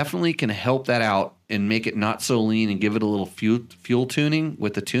definitely can help that out and make it not so lean and give it a little fuel tuning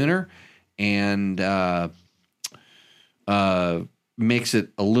with the tuner, and makes it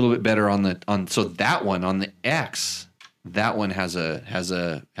a little bit better so that one on the X, that one has a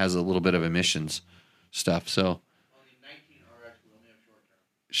little bit of emissions stuff. So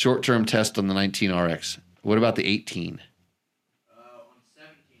short-term test on the 19RX. What about the 18?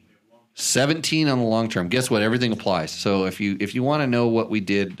 17 on the long-term. Guess what? Everything applies. So if you want to know what we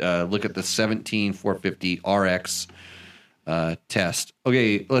did, look at the 17 450 RX test.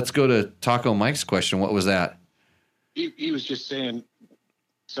 Okay, let's go to Taco Mike's question. What was that? He was just saying,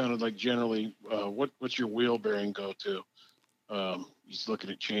 sounded like generally, what's your wheel bearing go to? He's looking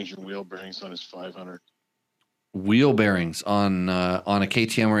at changing wheel bearings on his 500. Wheel bearings on a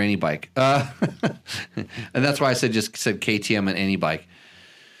KTM or any bike, and that's why I said KTM and any bike.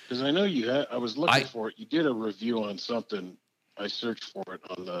 Because I know you had. I was looking for it. You did a review on something. I searched for it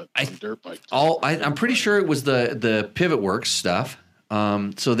on dirt bike. I'm pretty sure it was the Pivot Works stuff.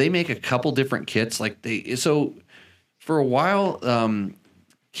 So they make a couple different kits. For a while,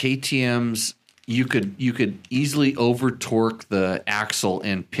 KTM's you could easily over torque the axle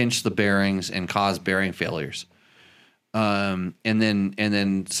and pinch the bearings and cause bearing failures. And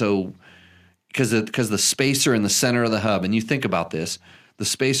then so because the spacer in the center of the hub, and you think about this, the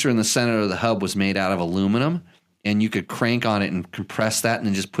spacer in the center of the hub was made out of aluminum, and you could crank on it and compress that, and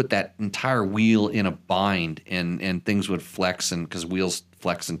then just put that entire wheel in a bind, and things would flex, and because wheels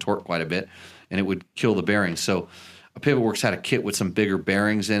flex and torque quite a bit, and it would kill the bearings. So Pivot Works had a kit with some bigger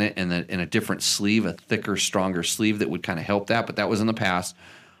bearings in it, and a different sleeve, a thicker, stronger sleeve that would kind of help that. But that was in the past.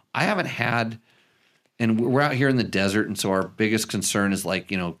 I haven't had, and we're out here in the desert, and so our biggest concern is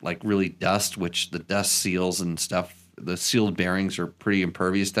really dust, which the dust seals and stuff. The sealed bearings are pretty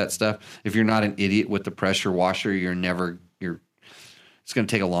impervious to that stuff. If you're not an idiot with the pressure washer, it's going to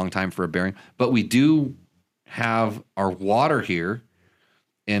take a long time for a bearing. But we do have our water here,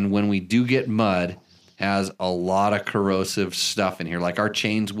 and when we do get mud, has a lot of corrosive stuff in here. Like our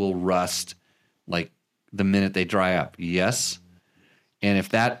chains will rust the minute they dry up. Yes. And if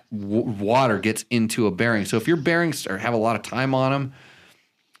that water gets into a bearing, so if your bearings have a lot of time on them,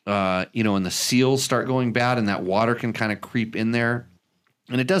 and the seals start going bad, and that water can kind of creep in there,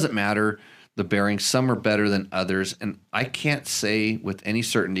 and it doesn't matter the bearings. Some are better than others, and I can't say with any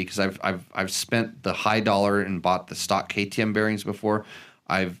certainty because I've spent the high dollar and bought the stock KTM bearings before.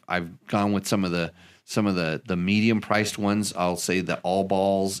 I've gone with some of the some of the medium priced ones. I'll say the All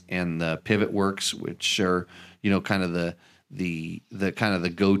Balls and the Pivot Works, which are, kind of the kind of the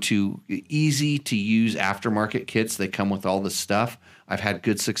go-to easy to use aftermarket kits. They come with all the stuff. I've had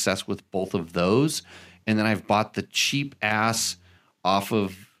good success with both of those. And then I've bought the cheap ass off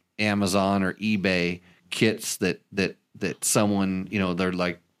of Amazon or eBay kits that someone, they're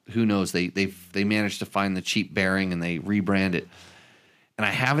like, who knows, they managed to find the cheap bearing and they rebrand it. And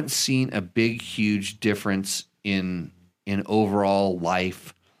I haven't seen a big, huge difference in overall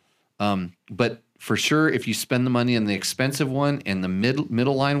life. But for sure, if you spend the money on the expensive one and the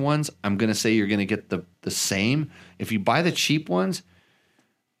middle line ones, I'm going to say you're going to get the same. If you buy the cheap ones,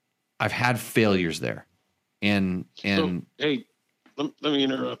 I've had failures there. And hey, let me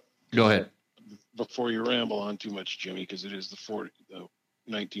interrupt. Go ahead. Before you ramble on too much, Jimmy, because it is the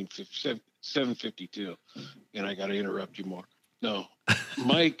 752, and I got to interrupt you more. No,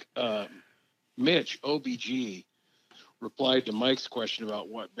 Mike, Mitch, OBG, replied to Mike's question about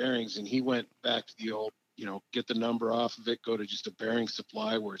what bearings, and he went back to the old, get the number off of it, go to just a bearing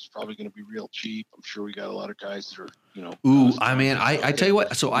supply where it's probably going to be real cheap. I'm sure we got a lot of guys that are, Ooh, I mean, I tell you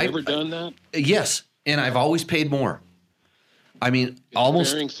what. So I've never done that. Yes, and I've always paid more. I mean,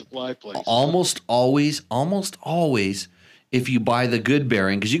 almost bearing supply place. Almost always, if you buy the good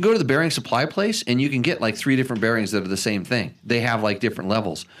bearing, because you go to the bearing supply place and you can get like 3 different bearings that are the same thing. They have like different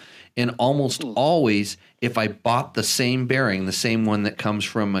levels. And almost always, if I bought the same bearing, the same one that comes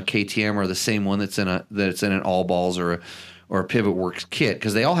from a KTM or the same one that's in an All Balls or a Pivot Works kit,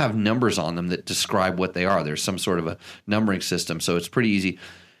 because they all have numbers on them that describe what they are. There's some sort of a numbering system, so it's pretty easy.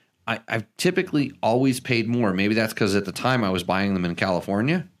 I've typically always paid more. Maybe that's because at the time I was buying them in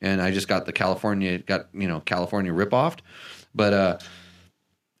California, and I just got the California ripoff. But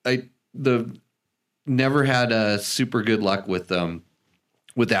I never had a super good luck with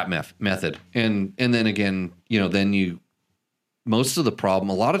that method. And then again, most of the problem.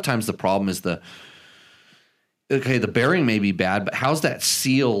 A lot of times the problem is the bearing may be bad, but how's that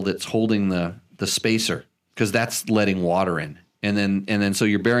seal that's holding the spacer? Because that's letting water in. And then so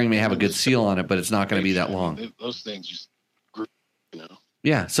your bearing may have a good seal on it, but it's not going to be that long. Those things just,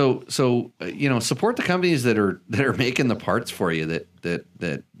 Yeah. So support the companies that are making the parts for you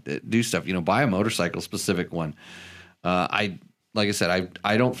that do stuff. Buy a motorcycle specific one. Like I said,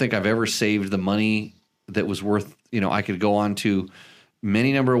 I don't think I've ever saved the money that was worth. I could go on to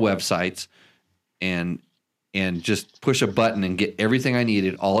many number of websites and just push a button and get everything I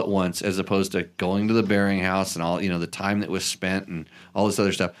needed all at once, as opposed to going to the bearing house and all, the time that was spent and all this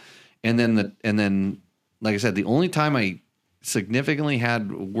other stuff. And then, like I said, the only time I significantly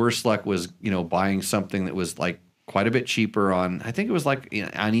had worse luck was, buying something that was like quite a bit cheaper on, I think it was like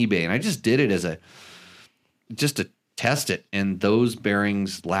on eBay. And I just did it just to test it. And those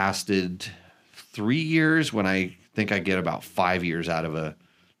bearings lasted 3 years when I think I get about 5 years out of a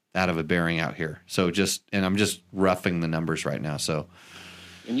bearing out here. So and I'm just roughing the numbers right now. So,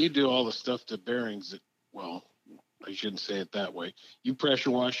 and you do all the stuff to bearings that, well, I shouldn't say it that way. You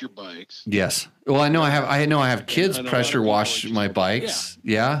pressure wash your bikes. Yes. Well, I know I have kids pressure wash my bikes.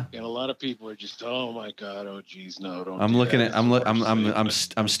 Yeah. And a lot of people are just, oh my God, oh geez, no, don't.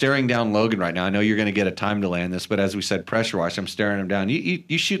 I'm staring down Logan right now. I know you're going to get a time delay on this, but as we said, pressure wash. I'm staring him down.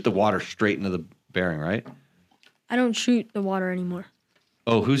 You shoot the water straight into the bearing, right? I don't shoot the water anymore.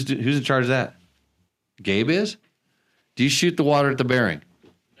 Oh, who's in charge of that? Gabe is? Do you shoot the water at the bearing?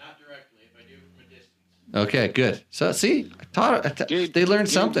 Not directly. If I do from a distance. Okay, good. So, see, they learned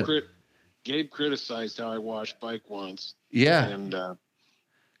something. Gabe criticized how I washed bike once. Yeah. And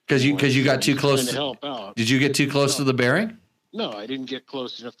because you got too close to help out. Did you get too close to the bearing? No, I didn't get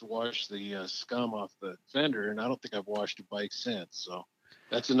close enough to wash the scum off the fender, and I don't think I've washed a bike since. So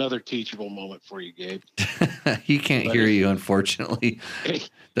that's another teachable moment for you, Gabe. He can't hear you, unfortunately.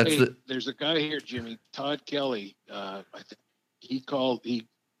 There's a guy here, Jimmy, Todd Kelly. I think he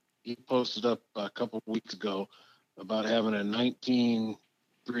posted up a couple of weeks ago about having a 19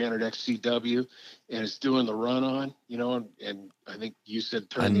 300 XCW, and it's doing the run on, and I think you said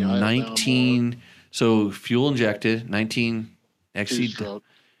turn the idle 19, down so fuel injected 19 XCW,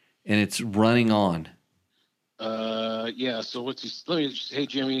 and it's running on. Yeah. So hey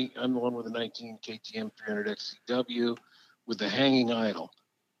Jimmy, I'm the one with the 19 KTM 300 XCW with the hanging idle.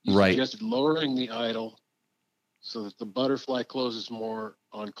 You suggested lowering the idle so that the butterfly closes more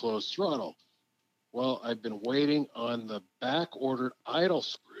on closed throttle. Well, I've been waiting on the back ordered idle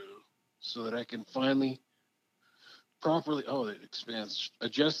screw so that I can finally properly, it expands,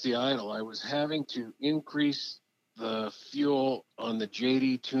 adjust the idle. I was having to increase the fuel on the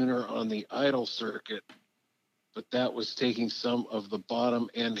JD tuner on the idle circuit, but that was taking some of the bottom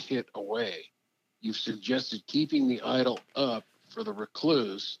end hit away. you've suggested keeping the idle up for the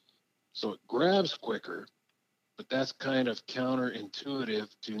Recluse so it grabs quicker, but that's kind of counterintuitive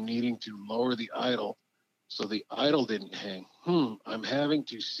to needing to lower the idle so the idle didn't hang. I'm having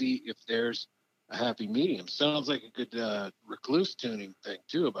to see if there's a happy medium. Sounds like a good Recluse tuning thing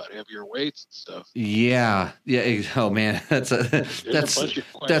too, about heavier weights and stuff. Yeah. Oh man, that's a good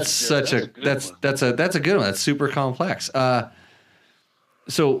one. That's super complex.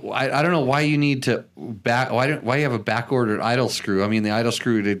 So I don't know why you need to why you have a back ordered idle screw. I mean, the idle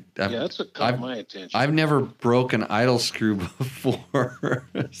screw that's what caught my attention. I've never broken idle screw before.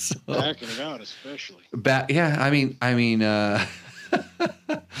 So, backing it out, especially.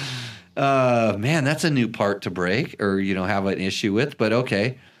 Man, that's a new part to break or have an issue with. But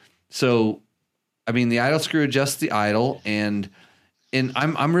okay, so I mean, the idle screw adjusts the idle, and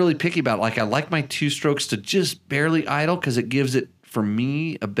I'm really picky about it. Like, I like my 2 strokes to just barely idle because it gives it, for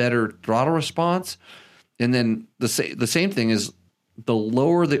me, a better throttle response. And then the same thing is, the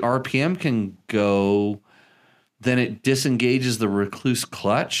lower the RPM can go, then it disengages the Recluse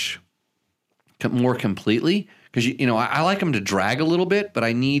clutch more completely. Because I like them to drag a little bit, but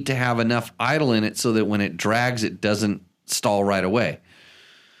I need to have enough idle in it so that when it drags, it doesn't stall right away.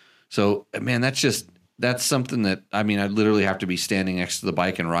 So, man, that's something that, I mean, I literally have to be standing next to the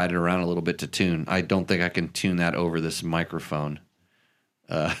bike and ride it around a little bit to tune. I don't think I can tune that over this microphone.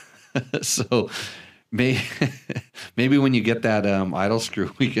 So maybe when you get that idle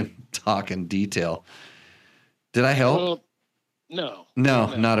screw, we can talk in detail. Did I help? Well, no,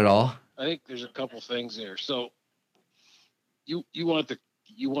 not at all. I think there's a couple things there. So you want the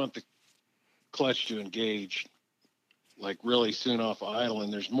clutch to engage like really soon off idle,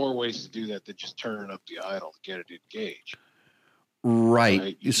 and there's more ways to do that than just turning up the idle to get it engaged.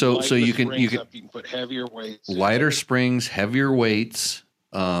 Right. So you can put heavier weights, lighter springs, heavier weights,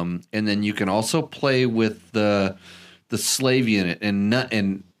 and then you can also play with the slave unit,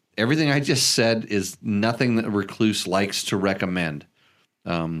 and everything I just said is nothing that Recluse likes to recommend.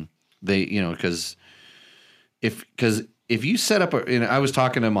 Because if you set up I was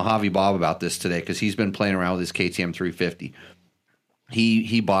talking to Mojave Bob about this today because he's been playing around with his KTM 350.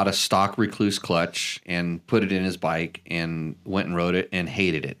 He bought a stock Recluse clutch and put it in his bike and went and rode it and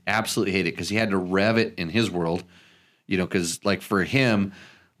hated it. Absolutely hated it because he had to rev it in his world, because like for him,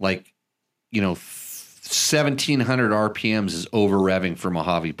 1,700 RPMs is over revving for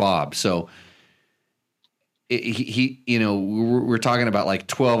Mojave Bob. So we're talking about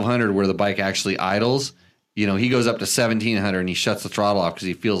like 1,200 where the bike actually idles. He goes up to 1,700 and he shuts the throttle off because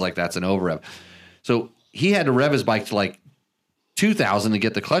he feels like that's an over rev. So he had to rev his bike to like 2,000 to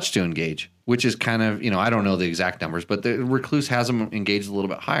get the clutch to engage, which is kind of, I don't know the exact numbers, but the Recluse has them engaged a little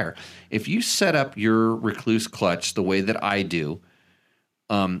bit higher. If you set up your Recluse clutch the way that I do,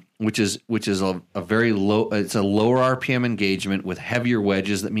 which is a very low, it's a lower RPM engagement with heavier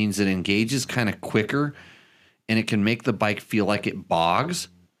wedges. That means it engages kind of quicker, and it can make the bike feel like it bogs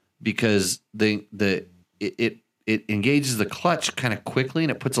because it engages the clutch kind of quickly,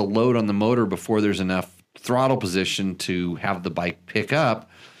 and it puts a load on the motor before there's enough throttle position to have the bike pick up.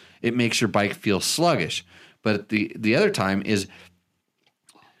 It makes your bike feel sluggish. But the other time is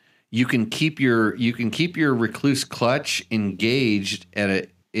you can keep your Recluse clutch engaged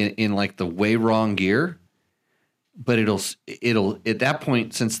in like the way wrong gear, but it'll at that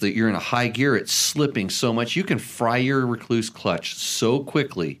point, since you're in a high gear, it's slipping so much you can fry your Recluse clutch so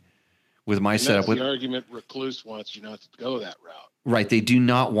quickly with my setup. That's the argument Recluse wants you not to go that route. Right. They do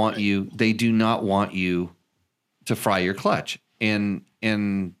not want you. They do not want you to fry your clutch. And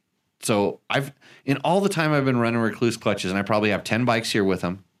so in all the time I've been running Recluse clutches, and I probably have 10 bikes here with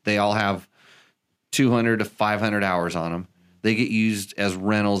them. They all have 200 to 500 hours on them. They get used as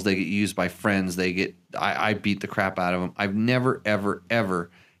rentals. They get used by friends. I beat the crap out of them. I've never, ever,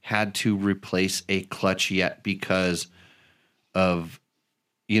 ever had to replace a clutch yet because of,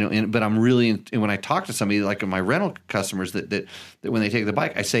 but I'm really, and when I talk to somebody like my rental customers that when they take the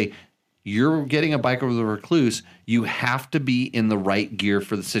bike, I say, you're getting a bike over the Recluse, you have to be in the right gear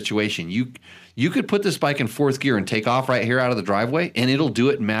for the situation. You could put this bike in 4th gear and take off right here out of the driveway, and it'll do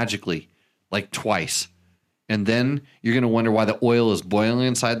it magically, like twice. And then you're going to wonder why the oil is boiling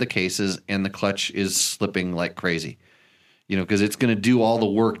inside the cases and the clutch is slipping like crazy. Because it's going to do all the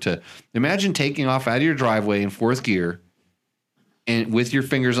work to imagine taking off out of your driveway in 4th gear and with your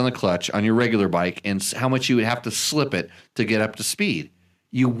fingers on the clutch on your regular bike, and how much you would have to slip it to get up to speed.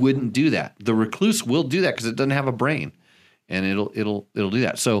 You wouldn't do that. The Recluse will do that because it doesn't have a brain, and it'll do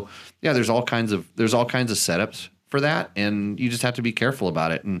that. So yeah, there's all kinds of setups for that, and you just have to be careful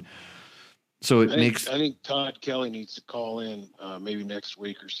about it. And So it I makes think Todd Kelly needs to call in maybe next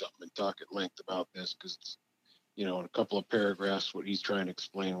week or something and talk at length about this because, in a couple of paragraphs, what he's trying to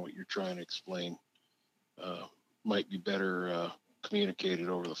explain, what you're trying to explain, might be better communicated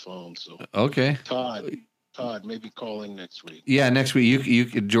over the phone. So okay. Todd, maybe call in next week. Yeah, next week you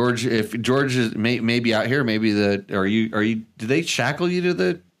could, George. If George is maybe out here, maybe are you? Do they shackle you to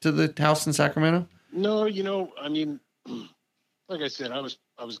the house in Sacramento? No, I mean, like I said, I was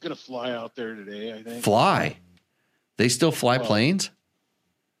gonna fly out there today. I think Fly. They still fly planes?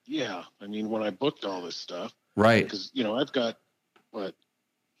 Yeah, I mean, when I booked all this stuff, Right? Because I've got a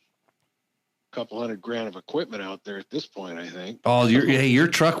couple $100,000 of equipment out there at this point. I think. Oh, your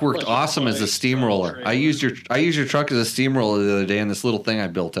truck worked awesome as a steamroller. I used your truck as a steamroller the other day in this little thing I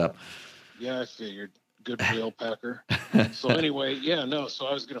built up. Yeah, I figured. Good wheel packer. So anyway, so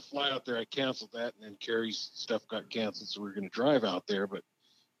I was going to fly out there. I canceled that, and then Carrie's stuff got canceled, so we were going to drive out there. But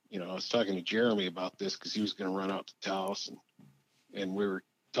I was talking to Jeremy about this because he was going to run out to Taos, and we were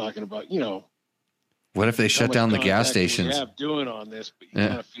talking about what if they shut down the gas contact we stations? have doing on this, but you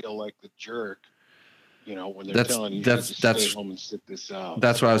kind of feel like the jerk, when they're telling you to stay home and sit this out.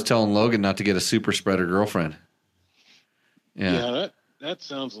 That's why I was telling Logan not to get a super spreader girlfriend. Yeah, that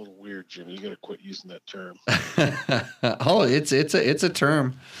sounds a little weird, Jimmy. You got to quit using that term. Oh, it's a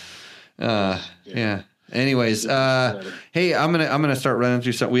term. Yeah. Anyways, hey, I'm gonna start running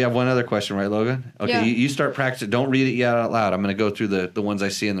through some. We have one other question, right, Logan? Okay, Yeah. you start practicing. Don't read it yet out loud. I'm gonna go through the ones I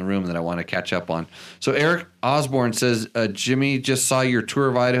see in the room that I want to catch up on. So Eric Osborne says, Jimmy, just saw your tour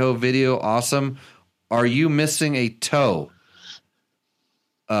of Idaho video. Awesome. Are you missing a toe?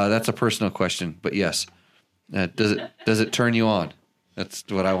 That's a personal question, but yes. Does it turn you on? That's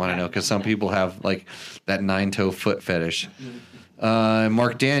what I want to know because some people have like that 9-toe foot fetish.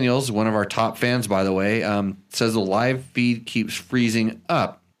 Mark Daniels, one of our top fans, by the way, says the live feed keeps freezing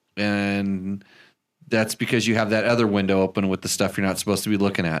up. And that's because you have that other window open with the stuff you're not supposed to be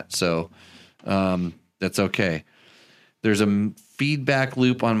looking at. So that's okay. There's a feedback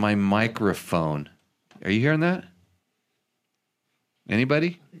loop on my microphone. Are you hearing that?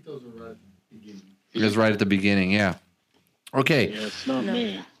 Anybody? I think those are right at the beginning. It was right at the beginning, yeah. Okay. Yeah, it's not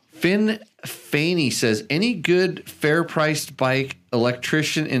me. Finn Faney says, any good fair-priced bike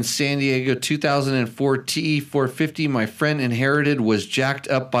electrician in San Diego 2004 TE450 my friend inherited was jacked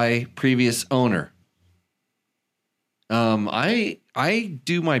up by previous owner. I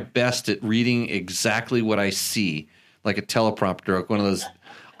do my best at reading exactly what I see, like a teleprompter, like one of those.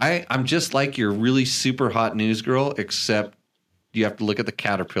 I'm just like your really super hot news girl, except you have to look at the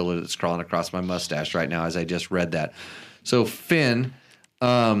caterpillar that's crawling across my mustache right now as I just read that. So Finn,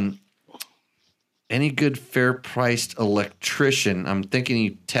 any good fair-priced electrician? I'm thinking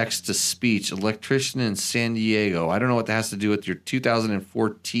you text to speech. Electrician in San Diego. I don't know what that has to do with your 2004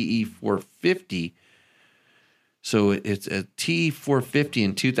 TE450. So it's a TE450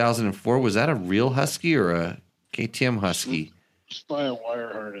 in 2004. Was that a real Husky or a KTM Husky? Just buy a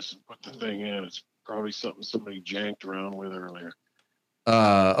wire harness and put the thing in. It's probably something somebody janked around with earlier.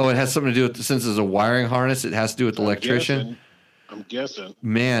 It has something to do with, since it's a wiring harness, it has to do with the electrician. I'm guessing.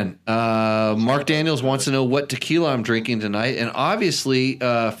 Man, Mark Daniels wants to know what tequila I'm drinking tonight. And obviously,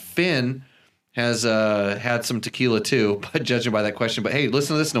 Finn has had some tequila too, but judging by that question. But hey,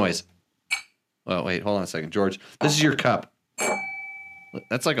 listen to this noise. Oh, wait, hold on a second, George. This is your cup.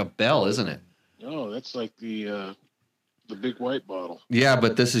 That's like a bell, isn't it? No, that's like the big white bottle. Yeah,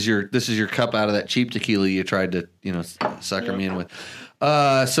 but this is your cup out of that cheap tequila you tried to sucker me in with.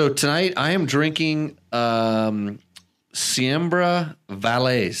 So tonight I am drinking Siembra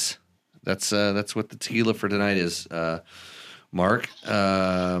Valles. That's what the tequila for tonight is. Mark.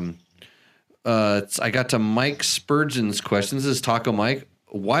 I got to Mike Spurgeon's question. This is Taco Mike.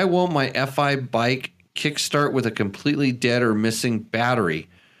 Why won't my FI bike kickstart with a completely dead or missing battery?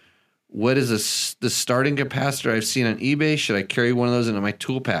 What is the starting capacitor I've seen on eBay? Should I carry one of those into my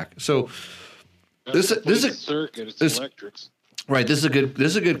tool pack? So this is a circuit. It's electrics. Right. This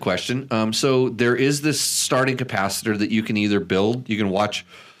is a good question. So there is this starting capacitor that you can either build. You can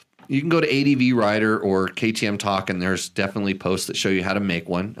go to ADV Rider or KTM Talk, and there's definitely posts that show you how to make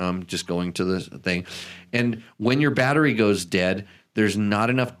one. Just going to the thing, and when your battery goes dead, there's not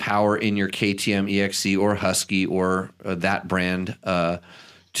enough power in your KTM EXC or Husky or that brand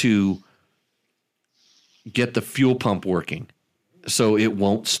to get the fuel pump working. So it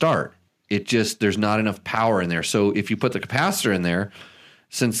won't start. There's not enough power in there. So if you put the capacitor in there,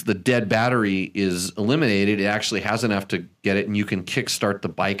 since the dead battery is eliminated, it actually has enough to get it, and you can kickstart the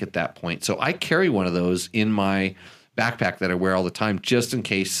bike at that point. So I carry one of those in my backpack that I wear all the time, just in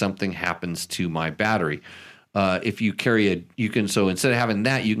case something happens to my battery. If you carry so instead of having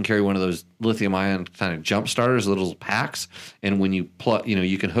that, you can carry one of those lithium ion kind of jump starters, little packs. And when you plug,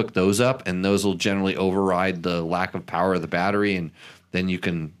 you can hook those up, and those will generally override the lack of power of the battery. And then you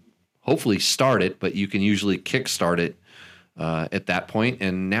can hopefully start it, but you can usually kick start it at that point.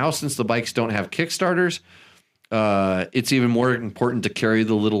 And now, since the bikes don't have kickstarters, it's even more important to carry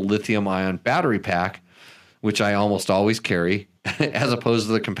the little lithium ion battery pack, which I almost always carry, as opposed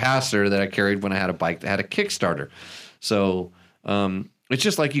to the capacitor that I carried when I had a bike that had a Kickstarter. So it's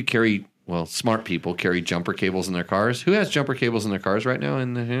just like you carry, smart people carry jumper cables in their cars. Who has jumper cables in their cars right now?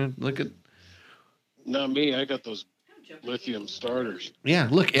 And look at. Not me. I got those lithium starters. Yeah,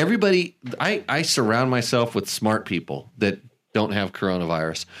 look, everybody. I surround myself with smart people that don't have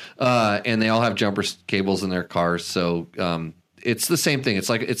coronavirus, and they all have jumper cables in their cars. So it's the same thing. It's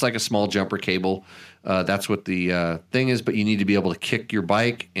like a small jumper cable. That's what the thing is, but you need to be able to kick your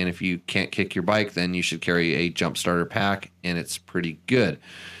bike. And if you can't kick your bike, then you should carry a jump starter pack, and it's pretty good.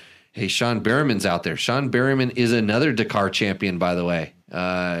 Hey, Sean Berryman's out there. Sean Berryman is another Dakar champion, by the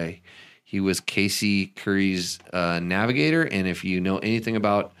way. He was Casey Curry's navigator, and if you know anything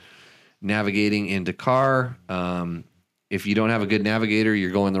about navigating in Dakar, if you don't have a good navigator,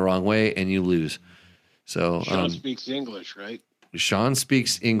 you're going the wrong way, and you lose. So Sean speaks English, right? Sean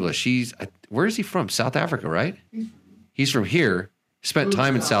speaks English. Where is he from? South Africa, right? He's from here. Spent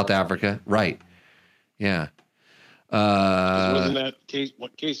time in South Africa, right? Yeah. Wasn't that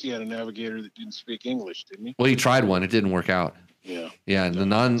Casey had a navigator that didn't speak English, didn't he? Well, he tried one. It didn't work out. Yeah. Yeah. The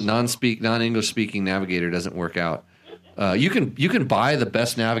non-English speaking navigator doesn't work out. You can buy the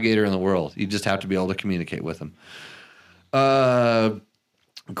best navigator in the world. You just have to be able to communicate with him.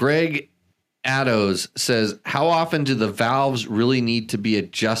 Greg Addos says, how often do the valves really need to be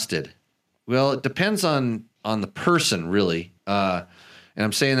adjusted? Well, it depends on the person, really. And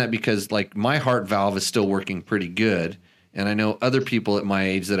I'm saying that because, like, my heart valve is still working pretty good, and I know other people at my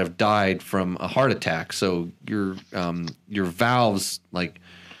age that have died from a heart attack. So your valves, like,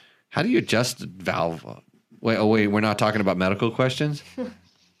 how do you adjust the valve? Wait, we're not talking about medical questions?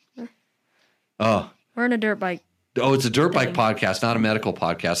 Oh. We're in a dirt bike. Oh, it's a dirt bike podcast, not a medical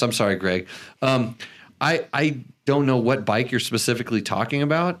podcast. I'm sorry, Greg. I don't know what bike you're specifically talking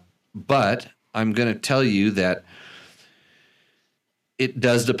about, but I'm going to tell you that it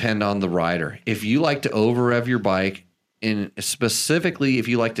does depend on the rider. If you like to over-rev your bike, and specifically if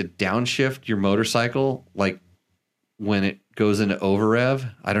you like to downshift your motorcycle, like when it goes into over-rev,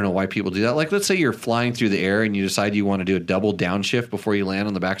 I don't know why people do that. Like, let's say you're flying through the air and you decide you want to do a double downshift before you land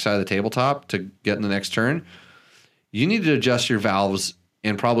on the backside of the tabletop to get in the next turn. You need to adjust your valves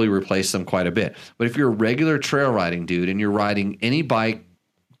and probably replace them quite a bit. But if you're a regular trail riding dude and you're riding any bike,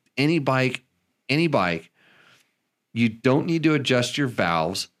 you don't need to adjust your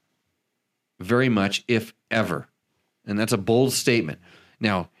valves very much, if ever. And that's a bold statement.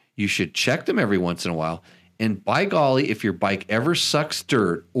 Now, you should check them every once in a while. And by golly, if your bike ever sucks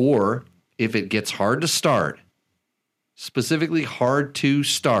dirt, or if it gets hard to start, specifically hard to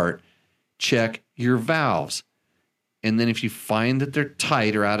start, check your valves. And then if you find that they're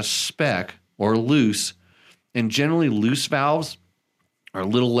tight or out of spec or loose, and generally loose valves are a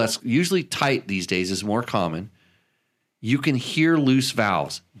little less, usually tight these days is more common. You can hear loose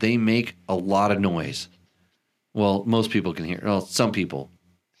valves. They make a lot of noise. Well, most people can hear. Well, some people.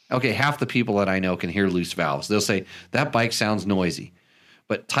 Okay, half the people that I know can hear loose valves. They'll say, that bike sounds noisy.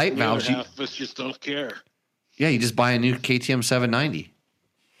 But tight valves... half of us just don't care. Yeah, you just buy a new KTM 790.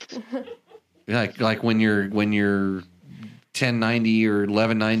 like when your 1090 or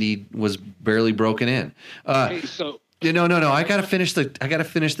 1190 was barely broken in. Hey, so... No. I gotta finish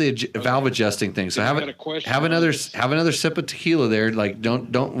the valve adjusting thing. So have another sip of tequila there. Like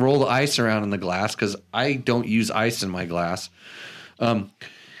don't roll the ice around in the glass, because I don't use ice in my glass.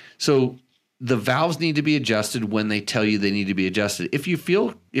 So the valves need to be adjusted when they tell you they need to be adjusted. If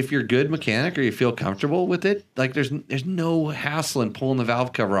you're a good mechanic or you feel comfortable with it, like there's no hassle in pulling the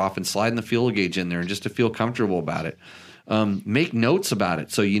valve cover off and sliding the fuel gauge in there, and just to feel comfortable about it. Make notes about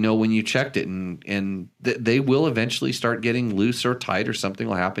it so you know when you checked it, and they will eventually start getting loose or tight, or something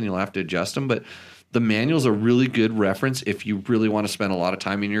will happen. You'll have to adjust them. But the manual's a really good reference if you really want to spend a lot of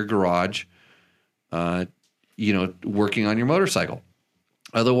time in your garage, working on your motorcycle.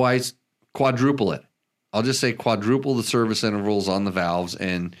 Otherwise, quadruple it. I'll just say quadruple the service intervals on the valves.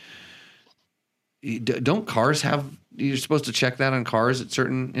 And don't cars have, you're supposed to check that on cars at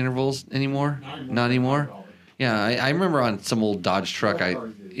certain intervals anymore? Not anymore? Yeah, I remember on some old Dodge truck.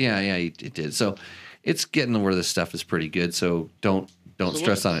 It did. So it's getting to where this stuff is pretty good. So don't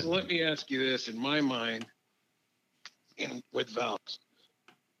stress on it. So let me ask you this. In my mind, with valves,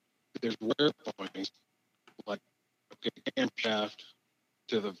 there's wear points, camshaft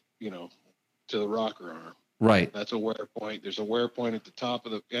to the to the rocker arm. Right. That's a wear point. There's a wear point at the top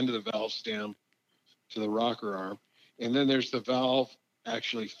of the end of the valve stem to the rocker arm, and then there's the valve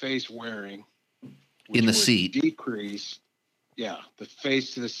actually face wearing in the seat. Decrease, the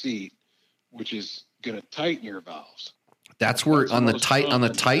face to the seat, which is going to tighten your valves. That's where on the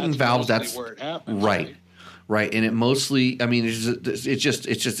Titan valves. That's where it happens. Right, and it mostly. I mean,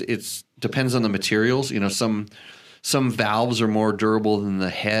 it depends on the materials. Some valves are more durable than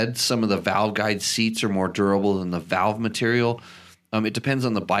the head. Some of the valve guide seats are more durable than the valve material. It depends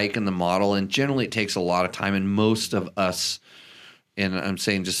on the bike and the model, and generally it takes a lot of time. And most of us, and I'm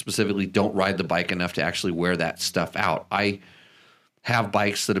saying just specifically, don't ride the bike enough to actually wear that stuff out. I have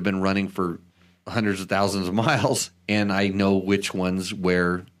bikes that have been running for hundreds of thousands of miles, and I know which ones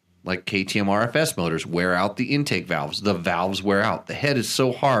wear, like KTM RFS motors, wear out the intake valves. The valves wear out. The head is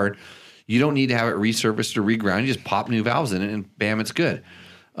so hard. You don't need to have it resurfaced or reground. You just pop new valves in it, and bam, it's good.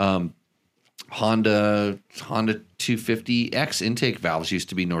 Honda 250X intake valves used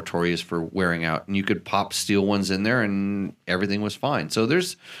to be notorious for wearing out, and you could pop steel ones in there, and everything was fine. So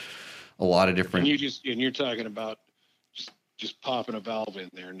there's a lot of different. And you're talking about just popping a valve in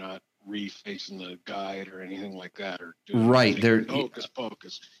there, not refacing the guide or anything like that, or doing hocus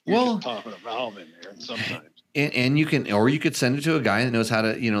pocus. You're just popping a valve in there, and sometimes. And you can, or you could send it to a guy that knows how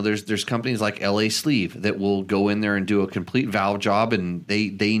to. There's companies like LA Sleeve that will go in there and do a complete valve job, and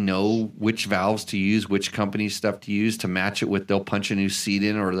they know which valves to use, which company's stuff to use to match it with. They'll punch a new seat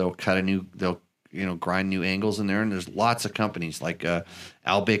in, or they'll grind new angles in there. And there's lots of companies like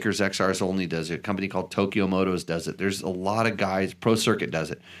Al Baker's XRs only does it. A company called Tokyo Motos does it. There's a lot of guys. Pro Circuit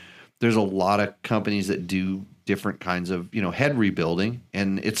does it. There's a lot of companies that do different kinds of, head rebuilding,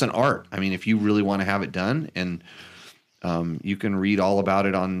 and it's an art. I mean, if you really want to have it done, and you can read all about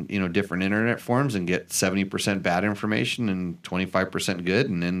it on, different internet forums and get 70% bad information and 25% good,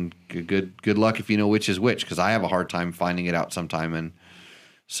 and then good luck if you know which is which, because I have a hard time finding it out sometime. And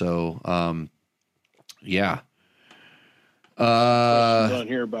so, yeah. On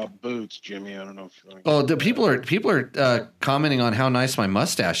here about boots, Jimmy. I don't know if you want to. Oh, the people are commenting on how nice my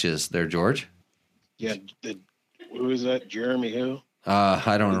mustache is there, George. Yeah, who is that? Jeremy who?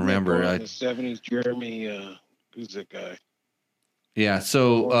 I don't remember. In the 70s, Jeremy. Who's that guy? Yeah,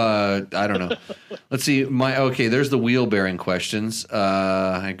 so I don't know. Let's see. There's the wheel bearing questions.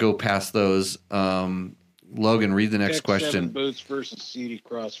 I go past those. Logan, read the next question. Boots versus CD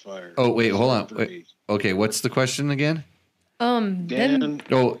Crossfire. Oh wait, hold on. Wait. Okay, what's the question again? Dan.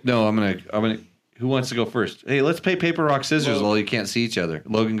 Oh no, I'm gonna. Who wants to go first? Hey, let's play paper rock scissors. Although you can't see each other.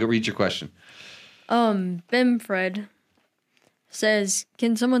 Logan, go read your question. Bimfred says,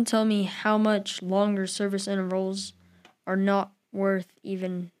 "Can someone tell me how much longer service intervals are not worth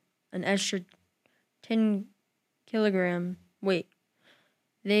even an extra 10 kilogram weight?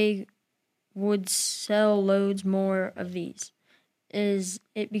 They would sell loads more of these. Is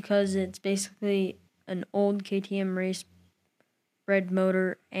it because it's basically an old KTM race bred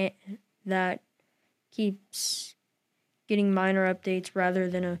motor that keeps getting minor updates rather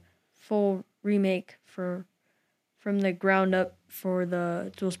than a full remake from the ground up for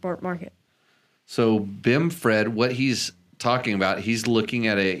the dual sport market?" So Bimfred, what he's talking about, he's looking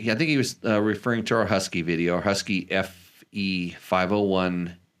at I think he was referring to our Husky video, our Husky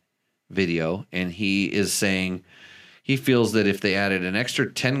FE501 video, and he is saying he feels that if they added an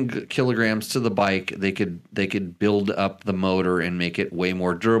extra 10 kilograms to the bike, they could build up the motor and make it way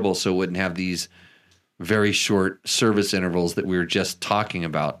more durable, so it wouldn't have these very short service intervals that we were just talking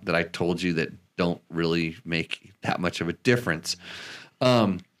about, that I told you that don't really make that much of a difference,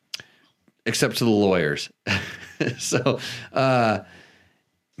 except to the lawyers. So,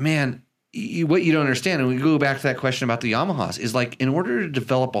 man, what you don't understand, and we go back to that question about the Yamahas, is like, in order to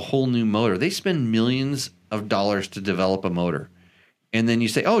develop a whole new motor, they spend millions of dollars to develop a motor. And then you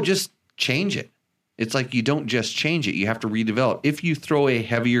say, oh, just change it. It's like, you don't just change it. You have to redevelop. If you throw a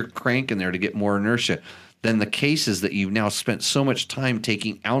heavier crank in there to get more inertia, then the cases that you've now spent so much time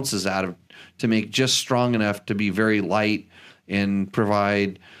taking ounces out of to make just strong enough to be very light and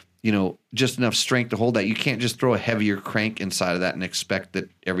provide, just enough strength to hold that. You can't just throw a heavier crank inside of that and expect that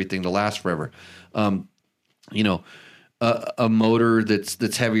everything to last forever. A motor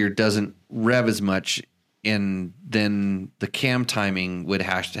that's heavier doesn't rev as much, and then the cam timing would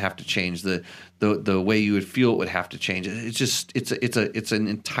have to change. The way you would feel it would have to change. It's an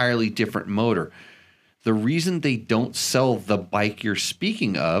entirely different motor. The reason they don't sell the bike you're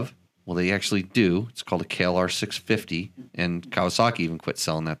speaking of, well, they actually do. It's called a KLR 650, and Kawasaki even quit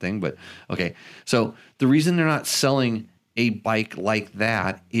selling that thing. But okay, so the reason they're not selling a bike like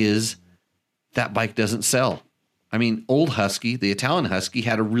that is that bike doesn't sell. I mean, old Husky, the Italian Husky,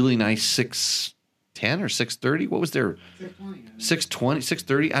 had a really nice 610 or 630. What was their 620,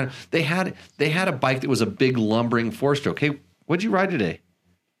 630? They had a bike that was a big lumbering 4-stroke. Hey, what'd you ride today?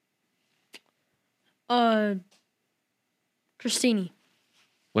 Christini.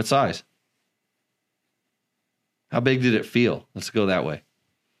 What size? How big did it feel? Let's go that way.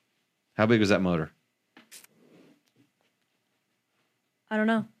 How big was that motor? I don't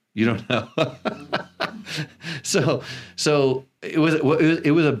know. You don't know. So it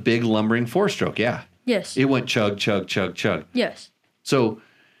was a big lumbering 4-stroke. Yeah. Yes. It went chug, chug, chug, chug. Yes. So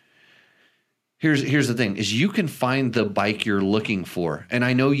here's the thing: is you can find the bike you're looking for, and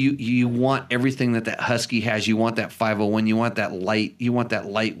I know you want everything that Husky has. You want that 501. You want that light. You want that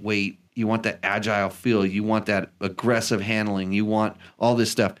lightweight. You want that agile feel. You want that aggressive handling. You want all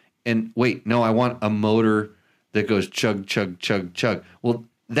this stuff. And wait, no, I want a motor that goes chug, chug, chug, chug. Well,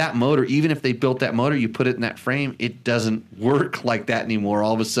 that motor, even if they built that motor, you put it in that frame, it doesn't work like that anymore.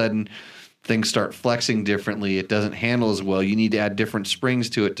 All of a sudden, things start flexing differently. It doesn't handle as well. You need to add different springs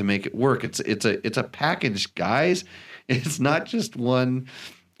to it to make it work. It's a package, guys. It's not just one.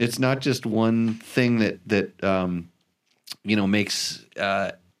 It's not just one thing that makes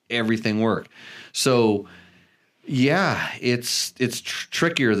everything work. So yeah, it's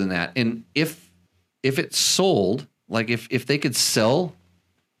trickier than that. And if it's sold, like if they could sell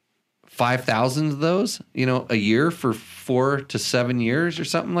 5,000 of those, a year for 4 to 7 years or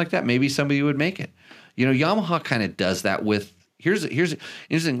something like that, maybe somebody would make it. Yamaha kind of does that with, here's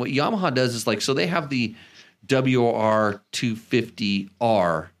interesting. What Yamaha does is so they have the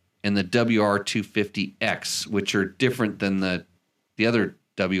WR250R and the WR250X, which are different than the other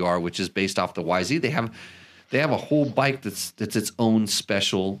WR, which is based off the YZ. They have a whole bike that's its own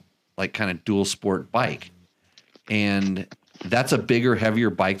special, kind of dual sport bike. And that's a bigger, heavier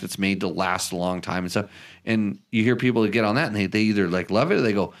bike that's made to last a long time and stuff. And you hear people that get on that and they either love it or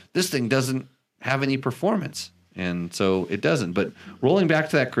they go, this thing doesn't have any performance. And so it doesn't. But rolling back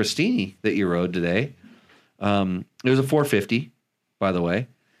to that Christini that you rode today, it was a 450, by the way.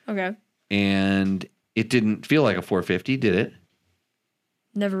 Okay. And it didn't feel like a 450, did it?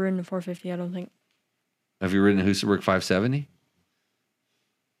 Never ridden a 450, I don't think. Have you ridden a Husaberg 570?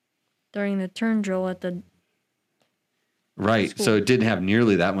 During the turn drill at the Right. school. So it didn't have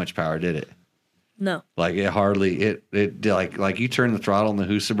nearly that much power, did it? No. It you turn the throttle in the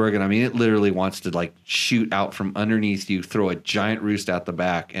Husaberg, and I mean, it literally wants to shoot out from underneath you, throw a giant roost out the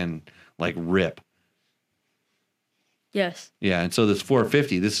back, and rip. Yes. Yeah. And so this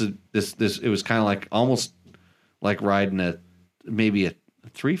 450, this it was kind of almost like riding maybe a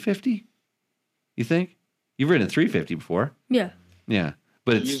 350. You think? You've ridden a 350 before? Yeah. Yeah.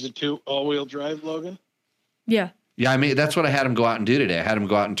 But it's Use it all-wheel drive, Logan? Yeah. Yeah, I mean, that's what I had him go out and do today. I had him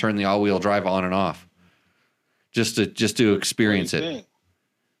go out and turn the all-wheel drive on and off, just to experience What do you it. think?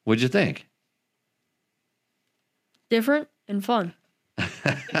 What'd you think? Different and fun.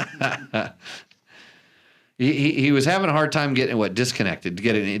 He was having a hard time getting disconnected,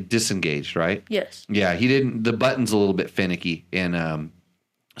 getting it disengaged, right? Yes. Yeah, he didn't. The button's a little bit finicky, and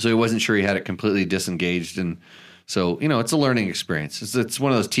so he wasn't sure he had it completely disengaged, and so it's a learning experience. It's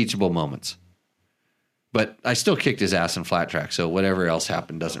one of those teachable moments. But I still kicked his ass in flat track, so whatever else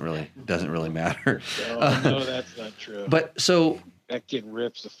happened doesn't really matter. No, that's not true. But so That kid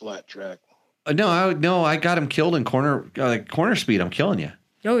rips the flat track. no, I got him killed in corner speed. I'm killing you.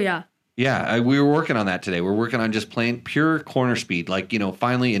 Oh, yeah. Yeah, we were working on that today. We're working on just plain pure corner speed,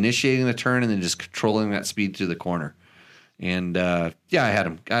 finally initiating the turn and then just controlling that speed through the corner. And I had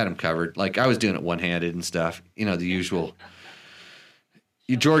him covered. I was doing it one-handed and stuff. The usual.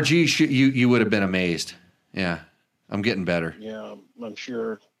 George, you would have been amazed. Yeah, I'm getting better. Yeah, I'm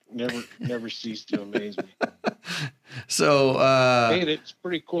sure. Never cease to amaze me. So, Hey, it's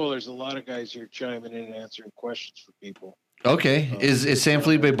pretty cool. There's a lot of guys here chiming in and answering questions for people. okay, is San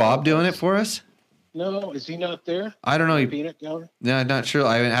Felipe Bob doing it for us? No, is he not there? I don't know. Peanut gallery? No, I'm not sure.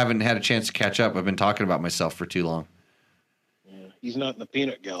 I haven't had a chance to catch up. I've been talking about myself for too long. Yeah, he's not in the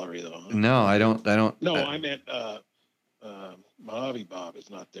peanut gallery though. Huh? No, I don't. No, I meant Mojave Bob is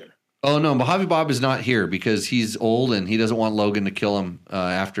not there. Oh no, Mojave Bob is not here because he's old and he doesn't want Logan to kill him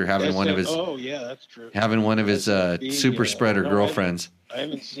after having one of his Oh yeah, that's true. SFB, super spreader girlfriends. I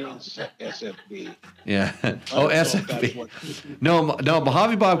haven't seen SFB. Yeah. I Oh, don't know if that's SFB. what- No,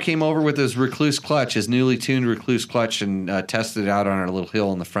 Mojave Bob came over with his Recluse clutch, his newly tuned Recluse clutch, and tested it out on our little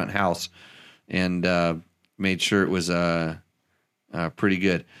hill in the front house, and made sure it was pretty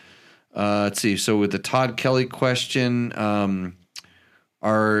good. Let's see. So with the Todd Kelly question,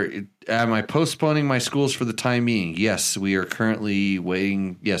 Am I postponing my schools for the time being? Yes, we are currently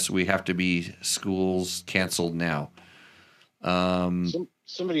waiting. Yes, we have to be schools canceled now.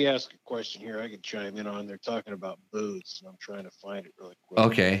 Somebody asked a question here I could chime in on. They're talking about boots, and I'm trying to find it really quick.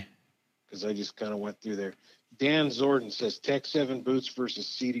 Okay. Because I just kind of went through there. Dan Zorden says Tech 7 boots versus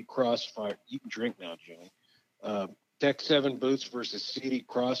CD Crossfire. You can drink now, Jimmy. Tech 7 boots versus CD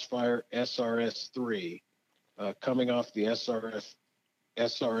Crossfire SRS3. Coming off the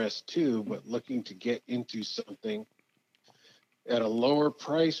SRS2, but looking to get into something at a lower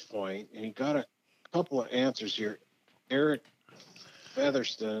price point. And he got a couple of answers here. Eric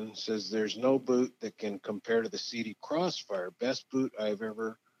Featherston says there's no boot that can compare to the CD Crossfire. Best boot I've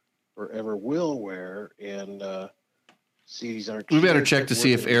ever will wear, and CDs aren't. We better check to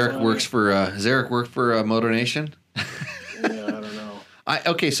see if Eric works for. Does Eric work for Moto Nation? Yeah, I don't know.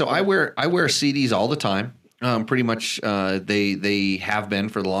 So I wear CDs all the time. Pretty much, they have been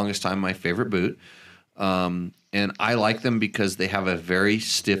for the longest time my favorite boot, and I like them because they have a very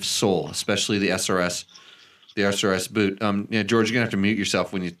stiff sole, especially the SRS. The SRS boot. George, you're gonna have to mute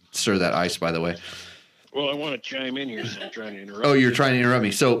yourself when you stir that ice. By the way. Well, I want to chime in here, so I'm trying to interrupt. Oh, you're trying to interrupt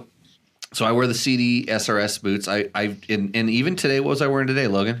me. So I wear the CD SRS boots. And even today, what was I wearing today,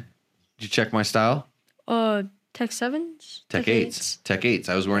 Logan? Did you check my style? Tech 7s? Tech 8s. Tech 8s.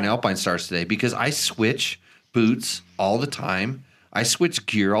 I was wearing Alpine Stars today because I switch boots all the time. I switch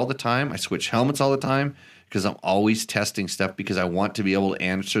gear all the time. I switch helmets all the time because I'm always testing stuff because I want to be able to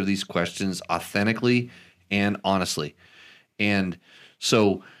answer these questions authentically and honestly. And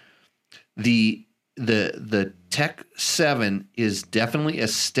so the Tech 7 is definitely a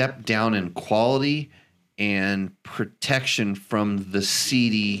step down in quality and protection from the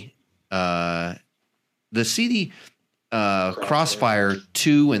CD Crossfire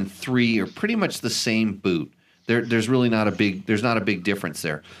 2 and 3 are pretty much the same boot. There's really not a big difference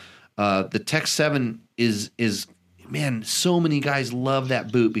there. The Tech 7 is man, so many guys love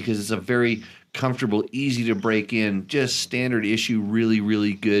that boot because it's a very comfortable, easy to break in, just standard issue, really,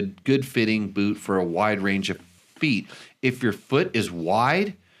 really good fitting boot for a wide range of feet. If your foot is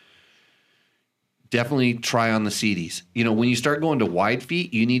wide, definitely try on the CDs. When you start going to wide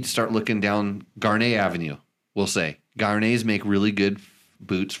feet, you need to start looking down Garnet Avenue, we'll say. Garnets make really good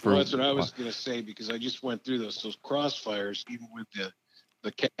boots for... Well, that's what I was going to say, because I just went through those Crossfires, even with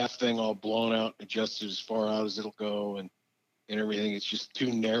the calf thing all blown out, adjusted as far out as it'll go, and everything. It's just too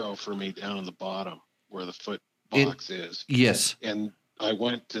narrow for me down on the bottom where the foot box is. Yes. And I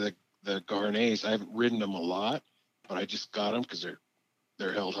went to the Garnets. I haven't ridden them a lot, but I just got them because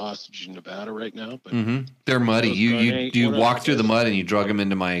they're held hostage in Nevada right now. But they're muddy. You walk through the mud and you drug them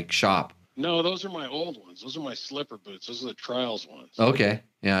into my shop. No, those are my old ones. Those are my slipper boots. Those are the trials ones. Okay.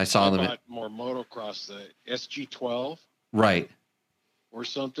 Yeah, I saw them. I bought more motocross, the SG12. Right. Or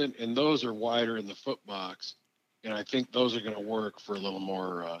something. And those are wider in the foot box. And I think those are going to work for a little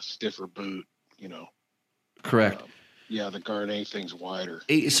more stiffer boot, Correct. Yeah, the Garnet thing's wider.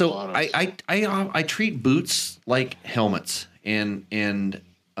 So I treat boots like helmets, and the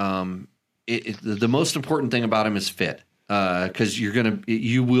most important thing about them is fit, because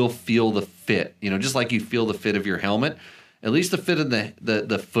you will feel the fit. Just like you feel the fit of your helmet, at least the fit of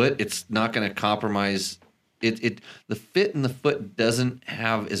the foot. It's not going to compromise. The fit in the foot doesn't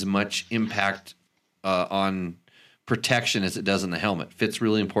have as much impact on protection as it does in the helmet. Fit's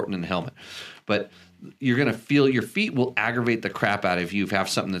really important in the helmet, but you're going to feel your feet will aggravate the crap out of you if you have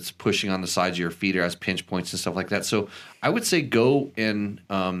something that's pushing on the sides of your feet or has pinch points and stuff like that. So I would say go and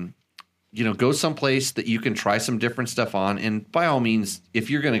go someplace that you can try some different stuff on. And by all means, if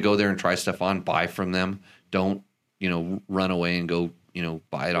you're going to go there and try stuff on, buy from them. Don't run away and go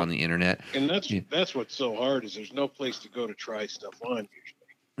buy it on the internet. And that's what's so hard is there's no place to go to try stuff on usually.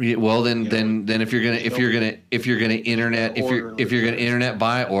 Yeah, well, then if you're gonna internet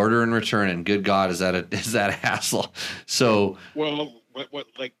buy, order and return, and good God, is that a hassle? So what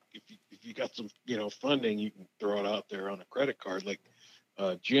like if you got some funding, you can throw it out there on a credit card. Like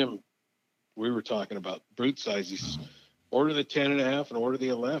Jim, we were talking about boot sizes. Order the 10.5 and order the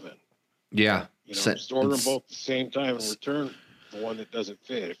 11. Yeah, just order them both at the same time and return the one that doesn't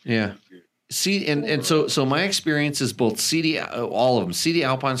fit. See, and so my experience is both CD, all of them, CD,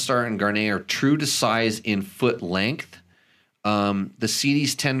 Alpine Star, and Garnet are true to size in foot length. The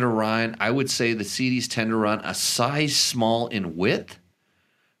CDs tend to run, I would say the CDs tend to run a size small in width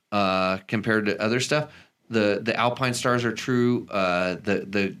compared to other stuff. The Alpine Stars are true.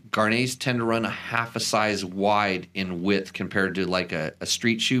 The Garnets tend to run a half a size wide in width compared to like a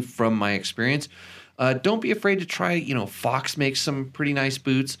street shoe from my experience. Don't be afraid to try, Fox makes some pretty nice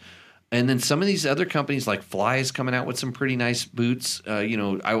boots. And then some of these other companies like Fly is coming out with some pretty nice boots. I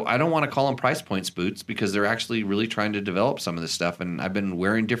don't want to call them price points boots because they're actually really trying to develop some of this stuff. And I've been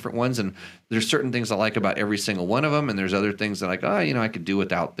wearing different ones, and there's certain things I like about every single one of them. And there's other things that I like, I could do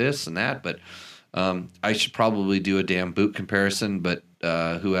without this and that. But I should probably do a damn boot comparison. But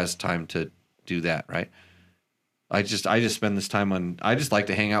who has time to do that, right? I just spend this time on. I just like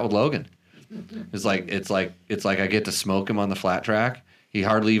to hang out with Logan. It's like I get to smoke him on the flat track. He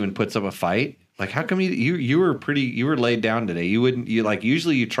hardly even puts up a fight. Like, how come you were laid down today?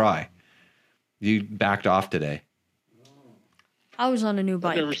 Usually you try. You backed off today. I was on a new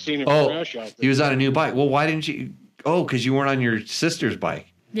bike. I've never seen him crash out there. He was on a new bike. Well, why didn't you? Oh, because you weren't on your sister's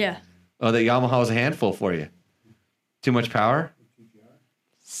bike. Yeah. Oh, that Yamaha was a handful for you. Too much power?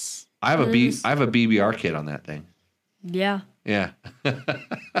 I have a BBR kit on that thing. Yeah. Yeah.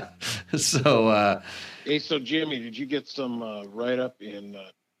 So Hey, so Jimmy, did you get some write-up in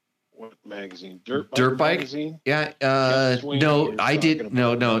what magazine? Dirt Bike magazine? Yeah. Swing No, you're I did. talking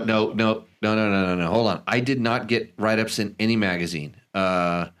No. about Hold on. I did not get write-ups in any magazine.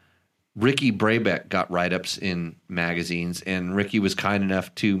 Ricky Brabeck got write-ups in magazines, and Ricky was kind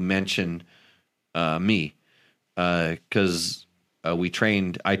enough to mention me because I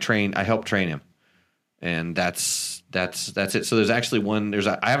helped train him, and that's it. So there's actually one.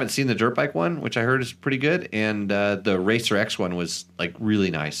 I haven't seen the dirt bike one, which I heard is pretty good, and the Racer X one was like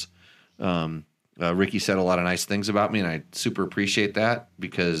really nice. Ricky said a lot of nice things about me, and I super appreciate that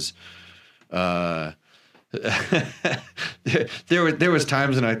because there was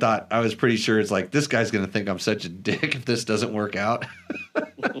times when I thought I was pretty sure it's like this guy's going to think I'm such a dick if this doesn't work out.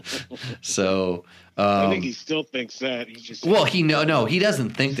 So. I think he still thinks that. He just he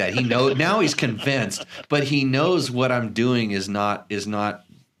doesn't think that. He knows now. He's convinced, but he knows what I'm doing is not.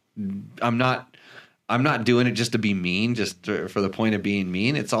 I'm not doing it just to be mean, for the point of being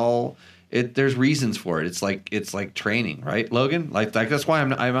mean. It's all. There's reasons for it. It's like training, right, Logan? Like that's why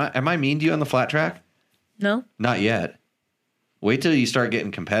am I mean to you on the flat track? No. Not yet. Wait till you start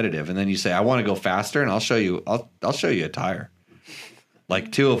getting competitive, and then you say, "I want to go faster," and I'll show you. I'll show you a tire,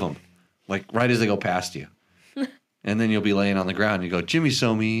 like 2 of them. Like right as they go past you, and then you'll be laying on the ground. And you go, Jimmy's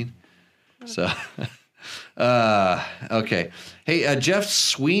so mean. So, okay. Hey, Jeff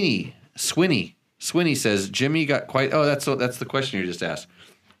Sweeney says Jimmy got quite. Oh, that's the question you just asked.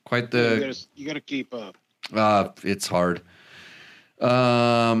 Quite the. You got to keep up. It's hard.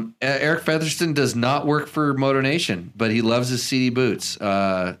 Eric Featherston does not work for Moto Nation, but he loves his CD boots.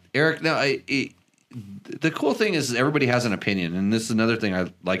 Eric, now the cool thing is everybody has an opinion, and this is another thing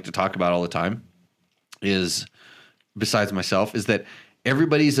I like to talk about all the time is, besides myself, is that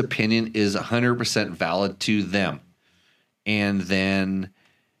everybody's opinion is 100% valid to them. And then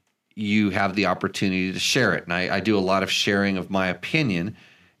you have the opportunity to share it. And I do a lot of sharing of my opinion,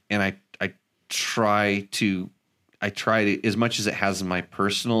 and I try to, as much as it has my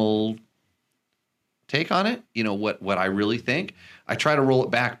personal take on it, what I really think, I try to roll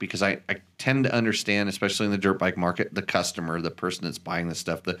it back because I tend to understand, especially in the dirt bike market, the customer, the person that's buying this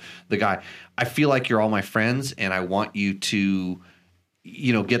stuff, the guy. I feel like you're all my friends, and I want you to,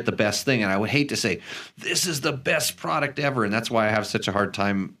 get the best thing. And I would hate to say, this is the best product ever. And that's why I have such a hard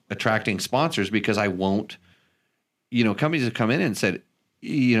time attracting sponsors, because I won't, companies have come in and said,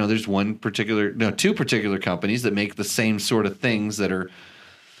 there's two particular companies that make the same sort of things that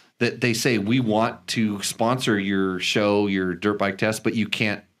they say, we want to sponsor your show, your dirt bike test, but you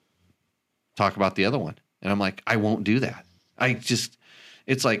can't talk about the other one. And I'm like, I won't do that.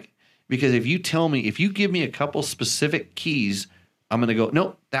 It's like, because if you give me a couple specific keys, I'm going to go,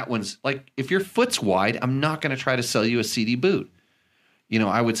 nope, that one's like, if your foot's wide, I'm not going to try to sell you a CD boot.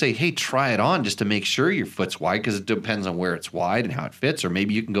 I would say, hey, try it on just to make sure your foot's wide, because it depends on where it's wide and how it fits. Or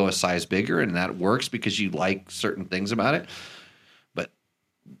maybe you can go a size bigger and that works because you like certain things about it. But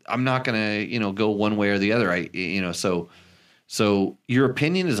I'm not going to, go one way or the other. So your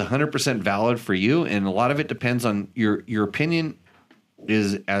opinion is 100% valid for you. And a lot of it depends on your opinion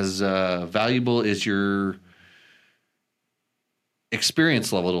is as valuable as your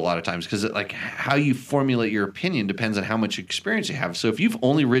experience level a lot of times, because like how you formulate your opinion depends on how much experience you have. So if you've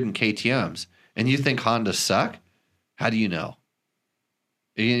only ridden KTMs and you think Hondas suck, how do you know?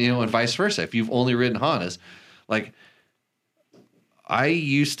 And vice versa. If you've only ridden Hondas, like I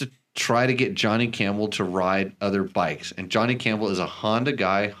used to try to get Johnny Campbell to ride other bikes, and Johnny Campbell is a Honda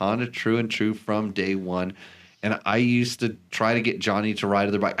guy, Honda true and true from day one. And I used to try to get Johnny to ride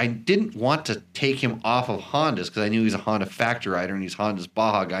other bike. I didn't want to take him off of Hondas because I knew he's a Honda factory rider and he's Honda's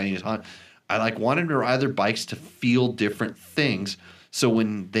Baja guy. And he's Honda. I wanted him to ride other bikes to feel different things. So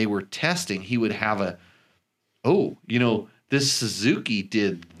when they were testing, he would have this Suzuki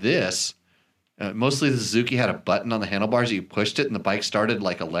did this. Mostly the Suzuki had a button on the handlebars that you pushed it and the bike started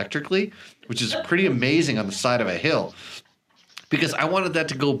like electrically, which is pretty amazing on the side of a hill. Because I wanted that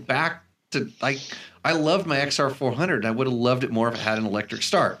to go back to like I loved my XR 400 and I would have loved it more if it had an electric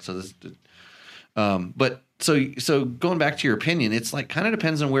start. So this, but so going back to your opinion, it's like kind of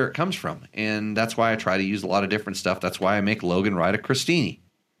depends on where it comes from, and that's why I try to use a lot of different stuff. That's why I make Logan ride a Christini.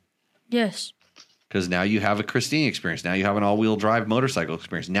 Yes. Because now you have a Christini experience. Now you have an all-wheel drive motorcycle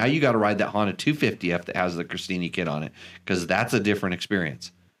experience. Now you got to ride that Honda 250F that has the Christini kit on it, because that's a different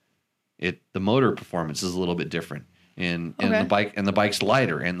experience. The motor performance is a little bit different, and the bike's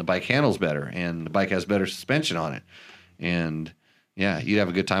lighter, and the bike handles better, and the bike has better suspension on it, and yeah, you'd have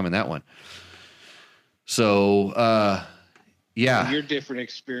a good time in that one. So yeah, your different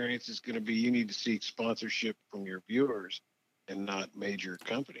experience is going to be you need to seek sponsorship from your viewers and not major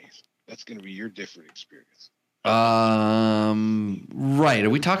companies. That's going to be your different experience. Right. Are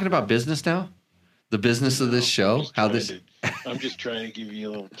we talking about business now? The business of this show? I'm just trying to give you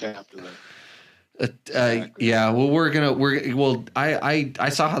a little tap to that. Yeah. Well, I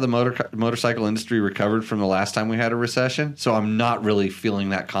saw how the motorcycle industry recovered from the last time we had a recession. So I'm not really feeling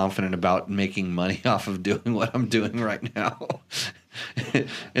that confident about making money off of doing what I'm doing right now.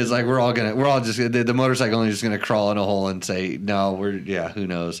 It's like the motorcycle only just gonna crawl in a hole and say no. Who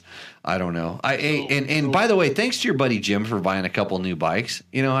knows? I don't know. And by the way, thanks to your buddy Jim for buying a couple new bikes.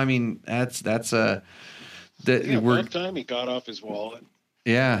 I mean that's about time he got off his wallet.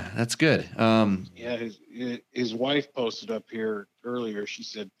 Yeah, that's good. His wife posted up here earlier. She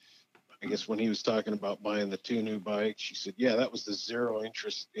said, I guess when he was talking about buying the 2 new bikes, she said, "Yeah, that was the 0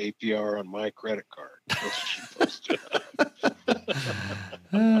 interest APR on my credit card." That's what she posted.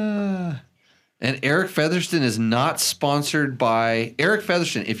 And Eric Featherston is not sponsored by Eric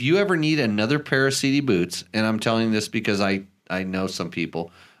Featherston. If you ever need another pair of CD boots, and I'm telling you this because I know some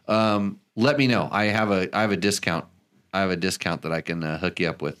people, let me know. I have a discount. I have a discount that I can hook you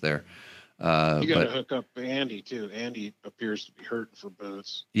up with there. You got to hook up Andy too. Andy appears to be hurting for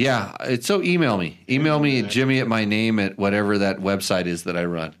boots. Yeah, so email me. Email me at Jimmy at my name at whatever that website is that I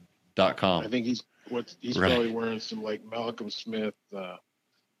run .com. I think he's probably wearing some like Malcolm Smith,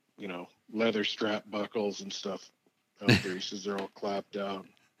 leather strap buckles and stuff out there. He says they're all clapped out.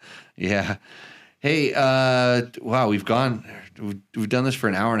 Yeah. Hey, wow, we've done this for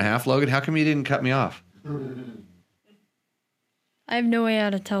an hour and a half, Logan. How come you didn't cut me off? I have no way how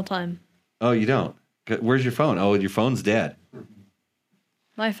to tell time. Oh, you don't? Where's your phone? Oh, your phone's dead.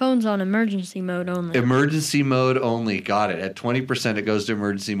 My phone's on emergency mode only. Emergency mode only. Got it. At 20%, it goes to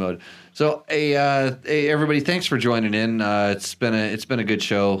emergency mode. So, hey, everybody, thanks for joining in. It's been a good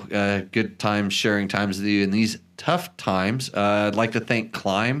show. Good time sharing times with you in these tough times. I'd like to thank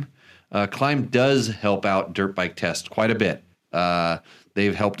Climb. Climb does help out Dirt Bike Test quite a bit.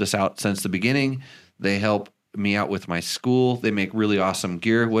 They've helped us out since the beginning. They help me out with my school. They make really awesome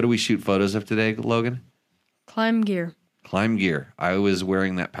gear. What do we shoot photos of today, Logan? Climb gear. Climb gear. I was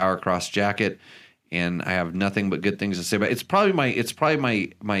wearing that Power Cross jacket, and I have nothing but good things to say about it. It's probably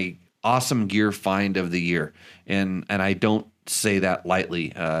my awesome gear find of the year, and I don't say that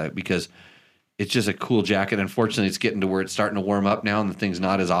lightly because it's just a cool jacket. Unfortunately, it's getting to where it's starting to warm up now, and the thing's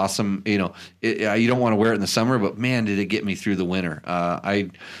not as awesome. You don't want to wear it in the summer, but man, did it get me through the winter.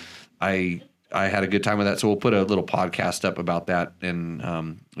 I had a good time with that, so we'll put a little podcast up about that. And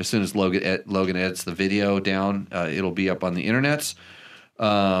as soon as Logan edits the video down, it'll be up on the internets.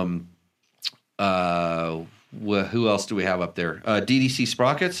 Who else do we have up there? DDC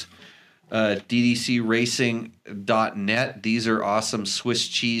Sprockets, ddcracing.net. These are awesome Swiss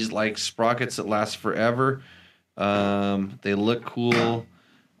cheese-like sprockets that last forever. They look cool.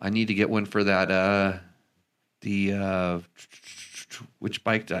 I need to get one for that. Which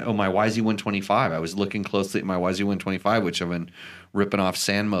bike? My YZ125. I was looking closely at my YZ125, which I've been ripping off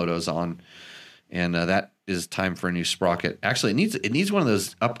sand motos on, and that is time for a new sprocket. Actually, it needs one of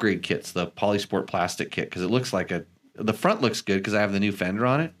those upgrade kits, the Polysport plastic kit, because it looks like the front looks good because I have the new fender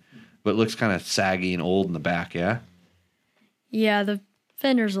on it, but it looks kind of saggy and old in the back. Yeah. Yeah, the rear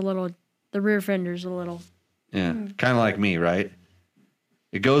fender's a little. Yeah, kind of like me, right?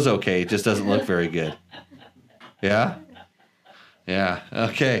 It goes okay. It just doesn't look very good. Yeah. Yeah.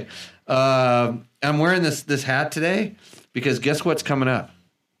 Okay. I'm wearing this hat today because guess what's coming up?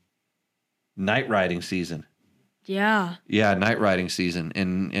 Night riding season. Yeah. Yeah, night riding season,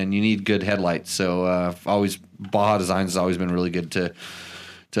 and you need good headlights. So Baja Designs has always been really good to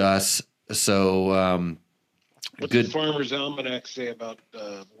us. So what the Farmer's Almanac say about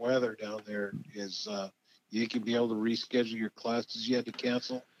weather down there is you can be able to reschedule your classes you had to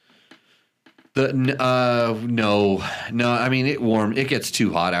cancel. No. I mean, it gets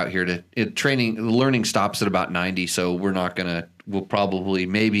too hot out here learning stops at about 90. So we're not going to,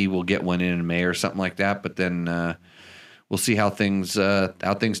 maybe we'll get one in May or something like that. But then, we'll see how things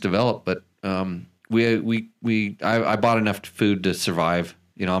develop. But, I bought enough food to survive.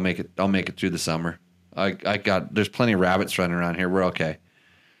 I'll make it through the summer. There's plenty of rabbits running around here. We're okay.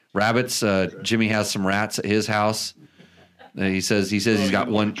 Rabbits. Jimmy has some rats at his house. He says he's got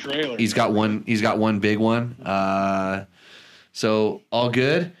one. He's got one big one. So all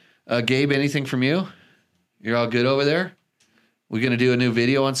good. Gabe, anything from you? You're all good over there? We're gonna do a new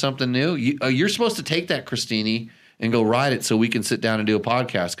video on something new. You're supposed to take that, Christine, and go ride it so we can sit down and do a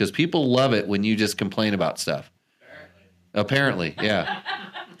podcast because people love it when you just complain about stuff. Apparently, yeah.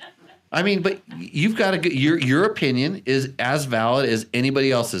 I mean, but you've got to your opinion is as valid as anybody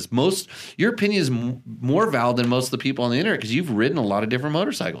else's. Your opinion is more valid than most of the people on the internet because you've ridden a lot of different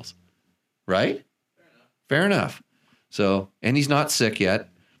motorcycles, right? Fair enough. So, and he's not sick yet,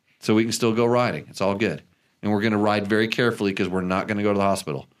 so we can still go riding. It's all good. And we're going to ride very carefully because we're not going to go to the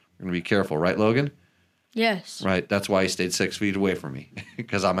hospital. We're going to be careful, right, Logan? Yes. Right. That's why he stayed 6 feet away from me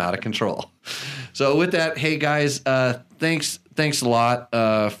because I'm out of control. So with that, hey guys, thanks a lot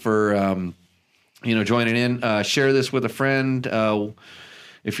for joining in. Share this with a friend.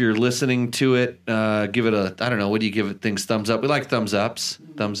 If you're listening to it, give it I don't know, what do you give it? Things thumbs up. We like thumbs ups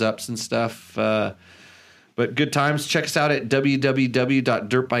and stuff. But good times. Check us out at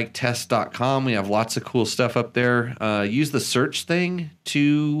www.dirtbiketest.com. We have lots of cool stuff up there. Use the search thing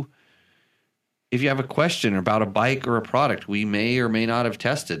if you have a question about a bike or a product we may or may not have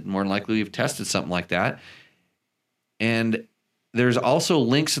tested. More than likely we've tested something like that. And there's also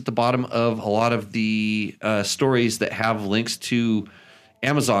links at the bottom of a lot of the stories that have links to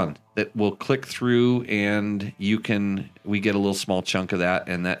Amazon that we'll click through, and we get a little small chunk of that,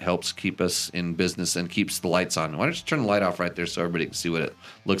 and that helps keep us in business and keeps the lights on. Why don't you turn the light off right there so everybody can see what it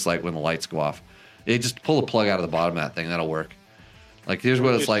looks like when the lights go off? Just pull the plug out of the bottom of that thing. That'll work. Like, here's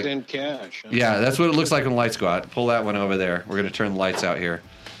what it's like. In cash. Yeah, that's what it looks like when the lights go out. Pull that one over there. We're going to turn the lights out here.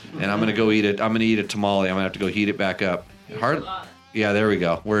 And I'm going to go eat it. I'm going to eat a tamale. I'm going to have to go heat it back up. Yeah, there we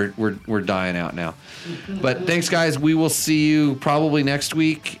go. We're dying out now. But thanks, guys. We will see you probably next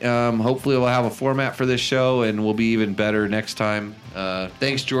week. Hopefully we'll have a format for this show, and we'll be even better next time.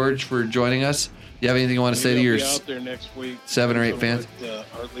 Thanks, George, for joining us. You have anything you want to say to your out there next week, 7 or 8 fans? What,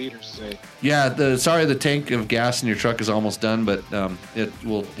 our leaders say. Yeah, sorry the tank of gas in your truck is almost done, but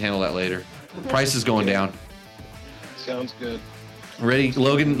we'll handle that later. Price is going down. Sounds good. Ready?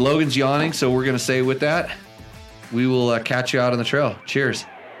 Logan's yawning, so we're going to say with that, we will catch you out on the trail. Cheers.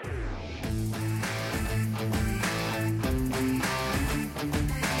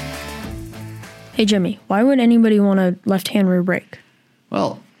 Hey, Jimmy, why would anybody want a left-hand rear brake?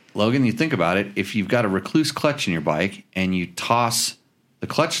 Well, Logan, you think about it. If you've got a Recluse clutch in your bike and you toss the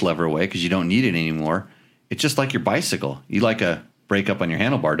clutch lever away because you don't need it anymore, it's just like your bicycle. You like a brake up on your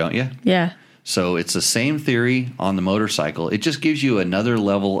handlebar, don't you? Yeah. So it's the same theory on the motorcycle. It just gives you another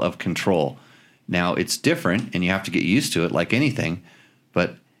level of control. Now, it's different, and you have to get used to it like anything,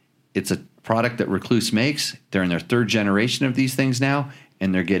 but it's a product that Recluse makes. They're in their 3rd generation of these things now,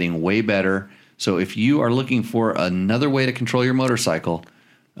 and they're getting way better. So if you are looking for another way to control your motorcycle,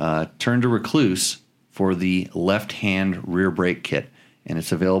 turn to Recluse for the left-hand rear brake kit, and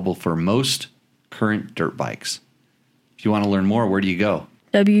it's available for most current dirt bikes. If you want to learn more, where do you go?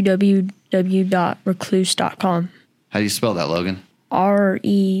 www.recluse.com. How do you spell that, Logan?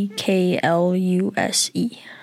 REKLUSE.